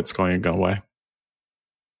know it's going to go away.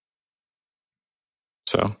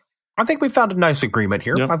 So I think we found a nice agreement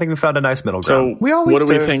here. Yep. I think we found a nice middle ground. So what do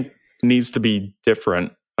we think needs to be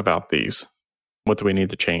different about these? What do we need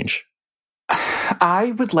to change?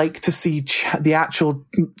 I would like to see the actual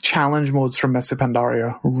challenge modes from Mists of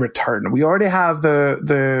Pandaria return. We already have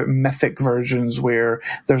the mythic versions where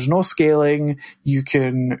there's no scaling, you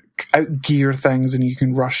can outgear things and you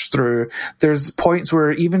can rush through. There's points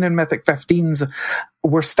where even in Mythic 15s,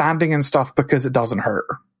 we're standing in stuff because it doesn't hurt,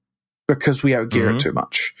 because we outgear it too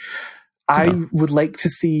much. I would like to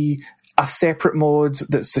see a separate mode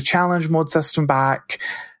that's the challenge mode system back,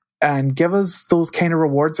 and give us those kind of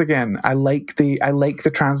rewards again. I like the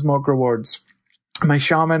transmog rewards. My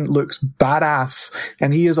shaman looks badass,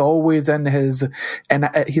 and he is always in his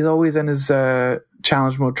challenge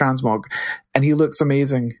mode transmog, and he looks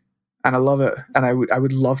amazing, and I love it. And I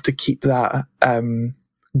would love to keep that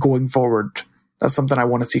going forward. That's something I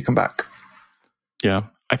want to see come back. Yeah,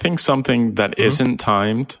 I think something that isn't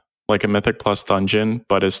timed, like a Mythic Plus dungeon,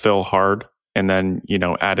 but is still hard, and then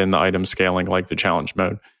add in the item scaling like the challenge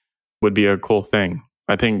mode, would be a cool thing.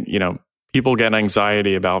 I think, people get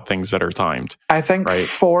anxiety about things that are timed. I think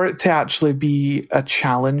for it to actually be a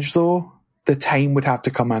challenge, though, the time would have to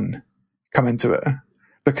come into it.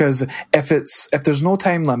 Because if there's no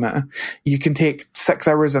time limit, you can take 6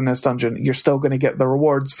 hours in this dungeon, you're still going to get the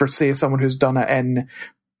rewards for, say, someone who's done it in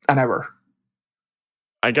an hour.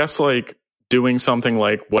 I guess, doing something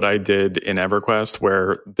like what I did in EverQuest,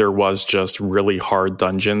 where there was just really hard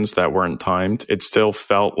dungeons that weren't timed, it still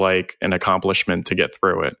felt like an accomplishment to get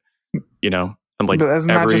through it,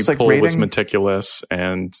 and every pull was meticulous,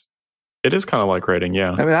 and it is kind of like raiding.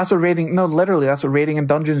 Yeah, I mean that's what raiding in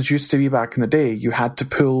dungeons used to be back in the day. You had to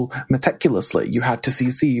pull meticulously, you had to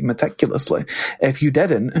CC meticulously. If you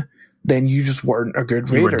didn't, then you just weren't a good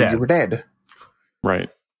raider. You were dead. Right.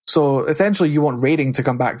 So essentially, you want raiding to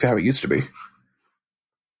come back to how it used to be.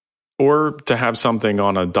 Or to have something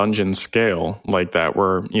on a dungeon scale like that,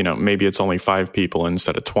 where, maybe it's only 5 people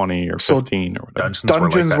instead of 20 or 15 or whatever.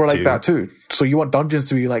 Dungeons were like that too. So you want dungeons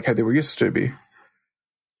to be like how they were used to be.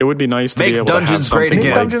 It would be nice to be able to have something like that.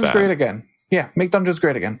 Make dungeons great again. Yeah, make dungeons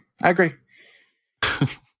great again. I agree.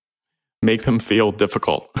 Make them feel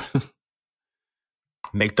difficult.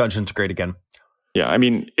 Make dungeons great again. Yeah, I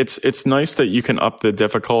mean, it's nice that you can up the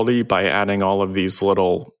difficulty by adding all of these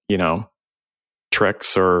little,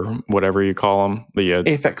 tricks or whatever you call them, the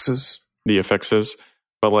affixes.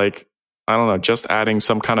 But I don't know, just adding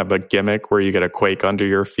some kind of a gimmick where you get a quake under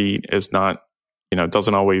your feet is not,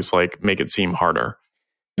 doesn't always make it seem harder.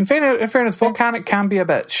 In fairness, volcanic can be a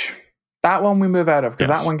bitch. That one we move out of,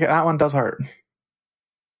 because that one does hurt.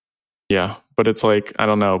 Yeah, but it's I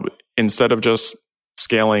don't know, instead of just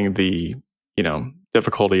scaling the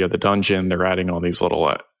difficulty of the dungeon, they're adding all these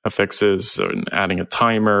little affixes and adding a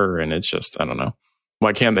timer, and it's just, I don't know.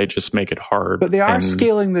 Why can't they just make it hard? But they are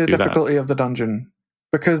scaling the difficulty of the dungeon,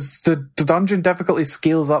 because the dungeon difficulty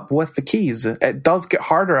scales up with the keys. It does get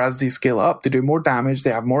harder as they scale up. They do more damage,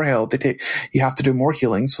 they have more health, you have to do more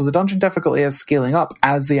healing. So the dungeon difficulty is scaling up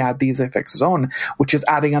as they add these affixes on, which is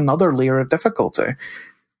adding another layer of difficulty.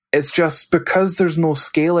 It's just because there's no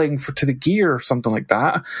scaling to the gear or something like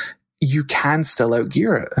that, you can still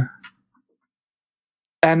outgear it.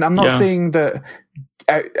 And I'm not saying that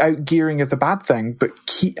outgearing is a bad thing, but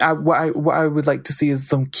what I would like to see is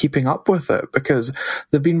them keeping up with it, because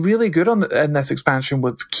they've been really good in this expansion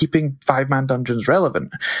with keeping 5-man dungeons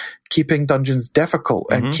relevant, keeping dungeons difficult,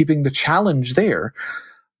 and keeping the challenge there.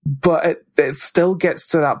 But it still gets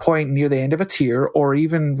to that point near the end of a tier, or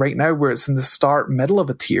even right now where it's in the middle of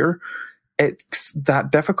a tier, that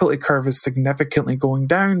difficulty curve is significantly going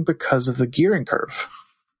down because of the gearing curve.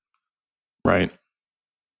 Right.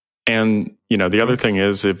 And, the other thing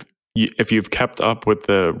is, if you've kept up with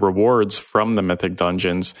the rewards from the Mythic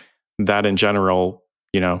Dungeons, that in general,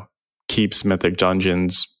 keeps Mythic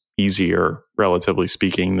Dungeons easier, relatively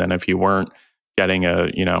speaking, than if you weren't getting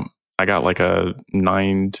I got a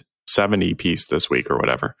 970 piece this week or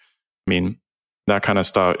whatever. I mean, that kind of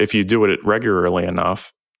stuff. If you do it regularly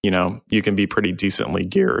enough, you can be pretty decently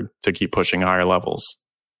geared to keep pushing higher levels.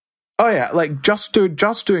 Oh yeah, just doing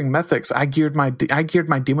mythics, I geared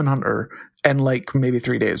my Demon Hunter in maybe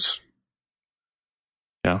 3 days.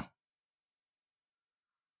 Yeah.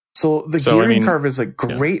 So the gearing curve is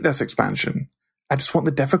great this expansion. I just want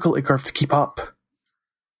the difficulty curve to keep up.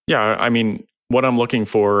 Yeah, I mean, what I'm looking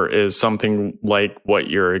for is something like what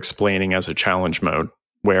you're explaining as a challenge mode,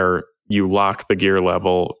 where you lock the gear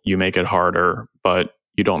level, you make it harder, but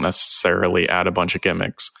you don't necessarily add a bunch of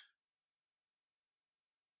gimmicks.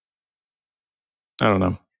 I don't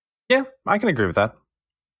know. Yeah, I can agree with that.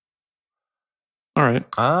 All right.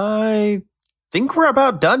 I think we're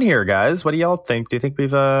about done here, guys. What do y'all think? Do you think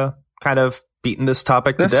we've kind of beaten this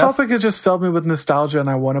topic to This death. topic has just filled me with nostalgia, and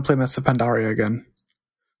I want to play Mists of Pandaria again.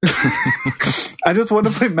 I just want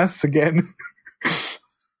to play Mists again.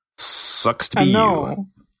 Sucks to be I you. know.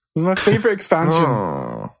 It's my favorite expansion.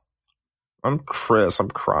 Oh, I'm Chris. I'm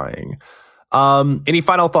crying. Any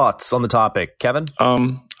final thoughts on the topic, Kevin?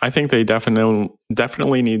 I think they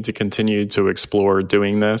definitely need to continue to explore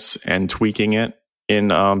doing this and tweaking it in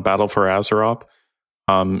Battle for Azeroth,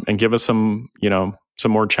 and give us some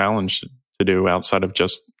more challenge to do outside of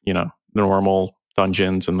just the normal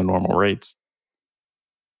dungeons and the normal raids.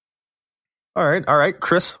 All right,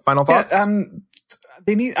 Chris. Final thoughts. Yeah,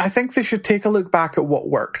 I think they should take a look back at what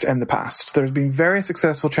worked in the past. There's been very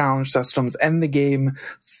successful challenge systems in the game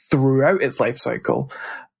throughout its life cycle.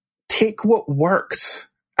 Take what worked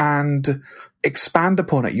and expand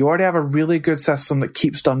upon it. You already have a really good system that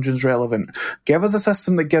keeps dungeons relevant. Give us a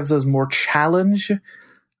system that gives us more challenge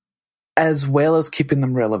as well as keeping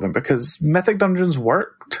them relevant, because Mythic Dungeons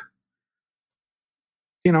worked.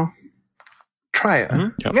 Try it. Mm-hmm.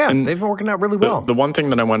 Yep. Yeah, And they've been working out really well. The one thing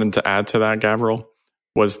that I wanted to add to that, Gavril,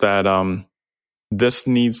 was that this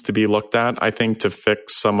needs to be looked at, I think, to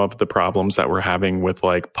fix some of the problems that we're having with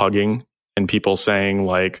like pugging and people saying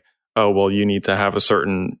like, oh, well, you need to have a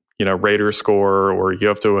certain, raider score, or you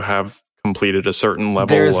have to have completed a certain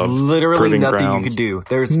level There's of literally proving nothing grounds. you can do.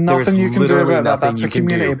 There's Nothing you can do literally about that. nothing That's you the can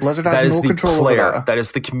community. do. Blizzard That has is no the control over player. that. That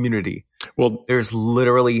is the community. Well, There's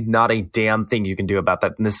literally not a damn thing you can do about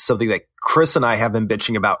that. And this is something that Chris and I have been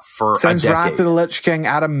bitching about for Since a Wrath decade. of the Lich King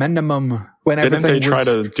at a minimum, when didn't everything they try was...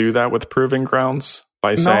 to do that with proving grounds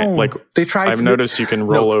by saying like, they tried I've to noticed you can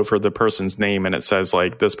roll over the person's name and it says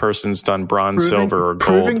like this person's done bronze, silver, or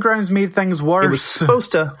gold. Proving grounds made things worse. It was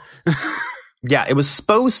supposed to. Yeah, it was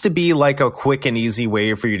supposed to be like a quick and easy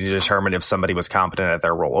way for you to determine if somebody was competent at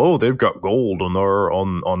their role. Oh, they've got gold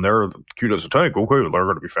on their cute as a tank. Okay, they're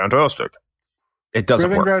going to be fantastic. It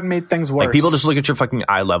doesn't Proving work. ground made things worse. Like, people just look at your fucking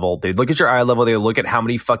eye level. They look at your eye level. They look at how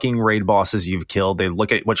many fucking raid bosses you've killed. They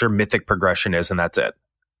look at what your mythic progression is, and that's it.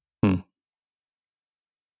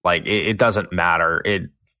 Like, it doesn't matter.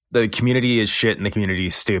 The community is shit and the community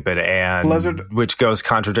is stupid, and Blizzard, which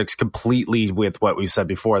contradicts completely with what we've said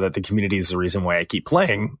before, that the community is the reason why I keep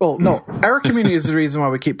playing. Well, no, our community is the reason why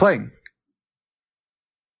we keep playing.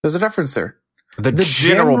 There's a difference there. The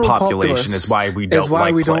general population is why we don't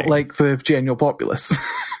don't like the general populace.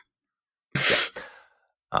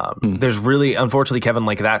 There's really, unfortunately, Kevin,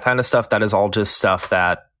 like that kind of stuff, that is all just stuff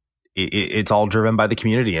that it's all driven by the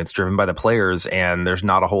community. It's driven by the players, and there's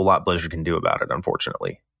not a whole lot Blizzard can do about it,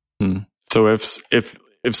 unfortunately. So if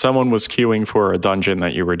someone was queuing for a dungeon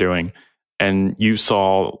that you were doing and you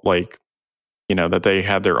saw like, that they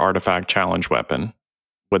had their artifact challenge weapon,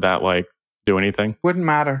 would that like do anything? Wouldn't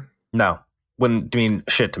matter. No, wouldn't mean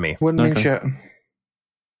shit to me. Wouldn't mean shit.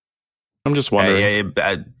 I'm just wondering.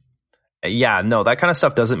 Yeah, no, that kind of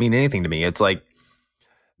stuff doesn't mean anything to me. It's like,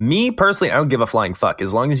 me personally, I don't give a flying fuck.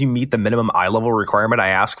 As long as you meet the minimum eye level requirement I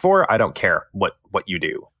ask for, I don't care what you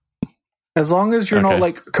do. As long as you're not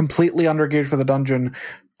like completely undergauged for the dungeon,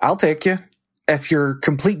 I'll take you. If you're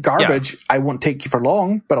complete garbage, I won't take you for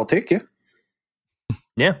long, but I'll take you.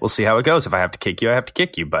 Yeah, we'll see how it goes. If I have to kick you, I have to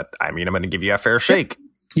kick you. But I mean, I'm going to give you a fair shake.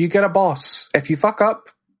 You get a boss. If you fuck up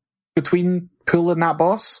between Pool and that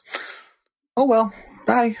boss, oh well,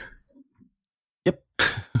 bye. Yep.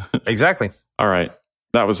 Exactly. All right.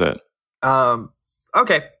 That was it.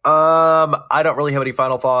 Okay. I don't really have any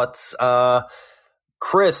final thoughts.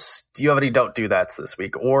 Chris, do you have any don't do that's this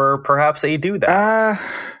week? Or perhaps a do that?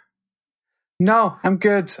 No, I'm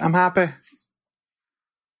good. I'm happy.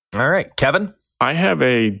 All right. Kevin? I have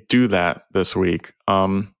a do that this week.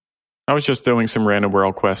 I was just doing some random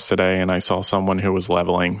world quests today and I saw someone who was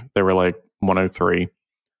leveling. They were like 103.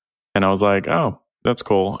 And I was like, oh, that's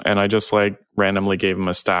cool. And I just like randomly gave him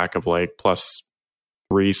a stack of like plus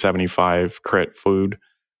 375 crit food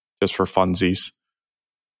just for funsies.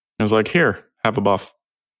 I was like, here, have a buff.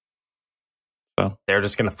 So they're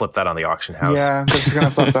just going to flip that on the auction house. Yeah, they're just going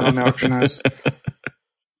to flip that on the auction house.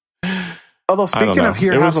 Although, speaking of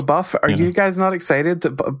here, have a buff, are you guys not excited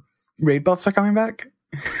that raid buffs are coming back?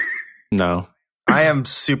 No. I am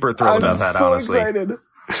super thrilled about that, honestly. Excited.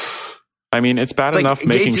 I mean, it's bad enough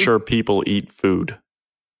making sure people eat food.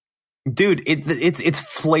 Dude, it's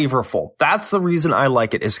flavorful. That's the reason I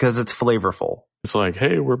like it, is because it's flavorful. It's like,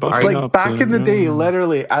 hey, we're buffing up. Back in the day,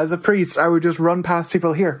 literally, as a priest, I would just run past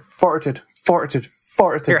people here. Fortitude.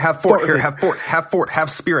 Here, have fort. Here, have fort. Have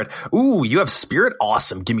spirit. Ooh, you have spirit?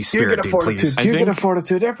 Awesome. Give me spirit, dude, please. You get a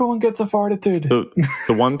fortitude. Everyone gets a fortitude. The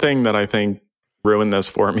one thing that I think ruined this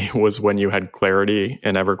for me was when you had clarity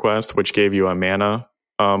in EverQuest, which gave you a mana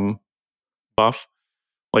buff.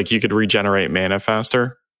 Like you could regenerate mana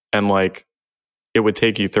faster, and like it would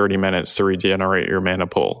take you 30 minutes to regenerate your mana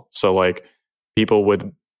pool. So like people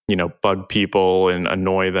would, bug people and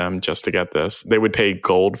annoy them just to get this. They would pay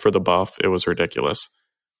gold for the buff. It was ridiculous.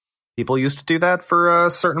 People used to do that for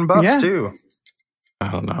certain buffs too.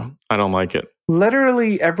 I don't know. I don't like it.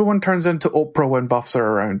 Literally everyone turns into Oprah when buffs are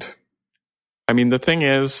around. I mean, the thing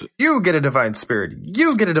is, you get a divine spirit.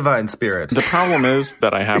 You get a divine spirit. The problem is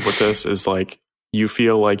that I have with this is like you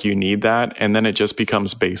feel like you need that, and then it just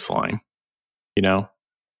becomes baseline.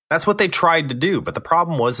 That's what they tried to do, but the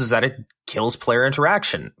problem was that it kills player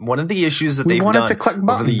interaction. One of the issues that they've done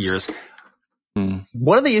over the years,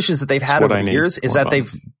 one of the issues that they've had over the years is that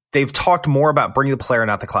they've talked more about bringing the player,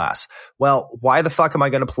 not the class. Well, why the fuck am I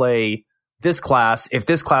going to play this class if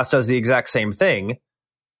this class does the exact same thing?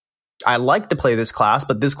 I like to play this class,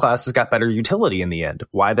 but this class has got better utility in the end.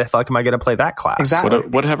 Why the fuck am I going to play that class? Exactly.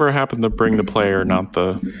 Whatever happened to bring the player, not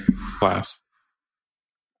the class?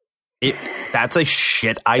 That's a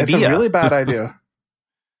shit idea. It's a really bad idea.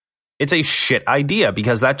 It's a shit idea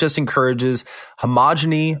because that just encourages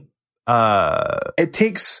homogeny. It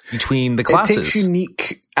takes between the classes. It takes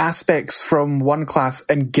unique aspects from one class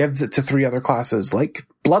and gives it to 3 other classes, like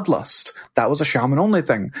Bloodlust. That was a shaman only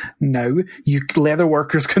thing. Now leather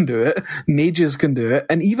workers can do it, mages can do it,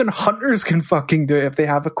 and even hunters can fucking do it if they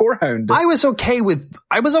have a core hound. I was okay with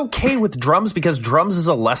drums because drums is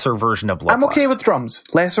a lesser version of Bloodlust. I'm okay with drums.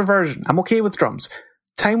 Lesser version. I'm okay with drums.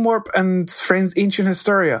 Time Warp and Friends Ancient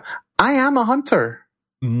Hysteria. I am a hunter.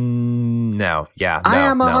 I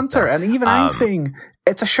am a hunter, and even I'm saying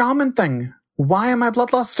it's a shaman thing. Why am I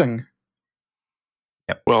bloodlusting?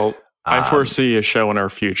 Yep. Well, I foresee a show in our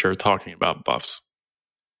future talking about buffs.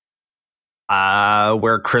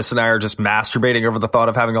 Where Chris and I are just masturbating over the thought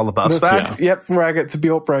of having all the buffs back? Yeah. Yep, where I get to be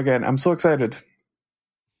Oprah again. I'm so excited.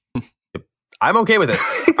 I'm okay with this.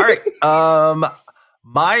 All right.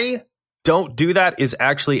 My don't do that is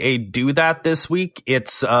actually a do that this week.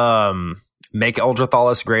 It's make Eldra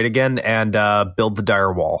Thalas great again and build the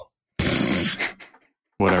Dire Wall.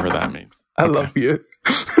 Whatever that means. I love you.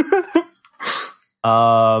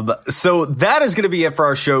 So that is going to be it for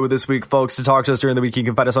our show this week, folks. To talk to us during the week, you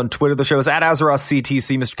can find us on Twitter. The show is at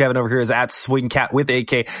AzerothCTC. Mr. Kevin over here is at SwingCat with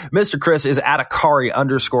AK. Mr. Chris is at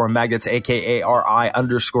Akari_Magnets,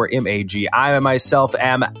 AKARI_MAG. I myself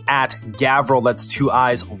am at Gavril. That's 2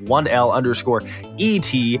 I's, 1 L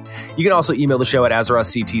 _ET. You can also email the show at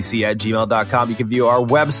AzerothCTC@gmail.com. You can view our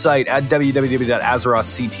website at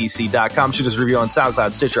www.AzerothCTC.com. Shoot us a review on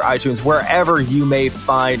SoundCloud, Stitcher, iTunes, wherever you may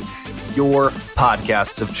find your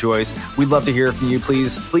podcasts of choice. We'd love to hear from you.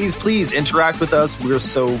 Please interact with us. We're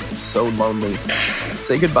so lonely.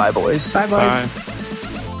 Say goodbye, boys. Bye. Bye.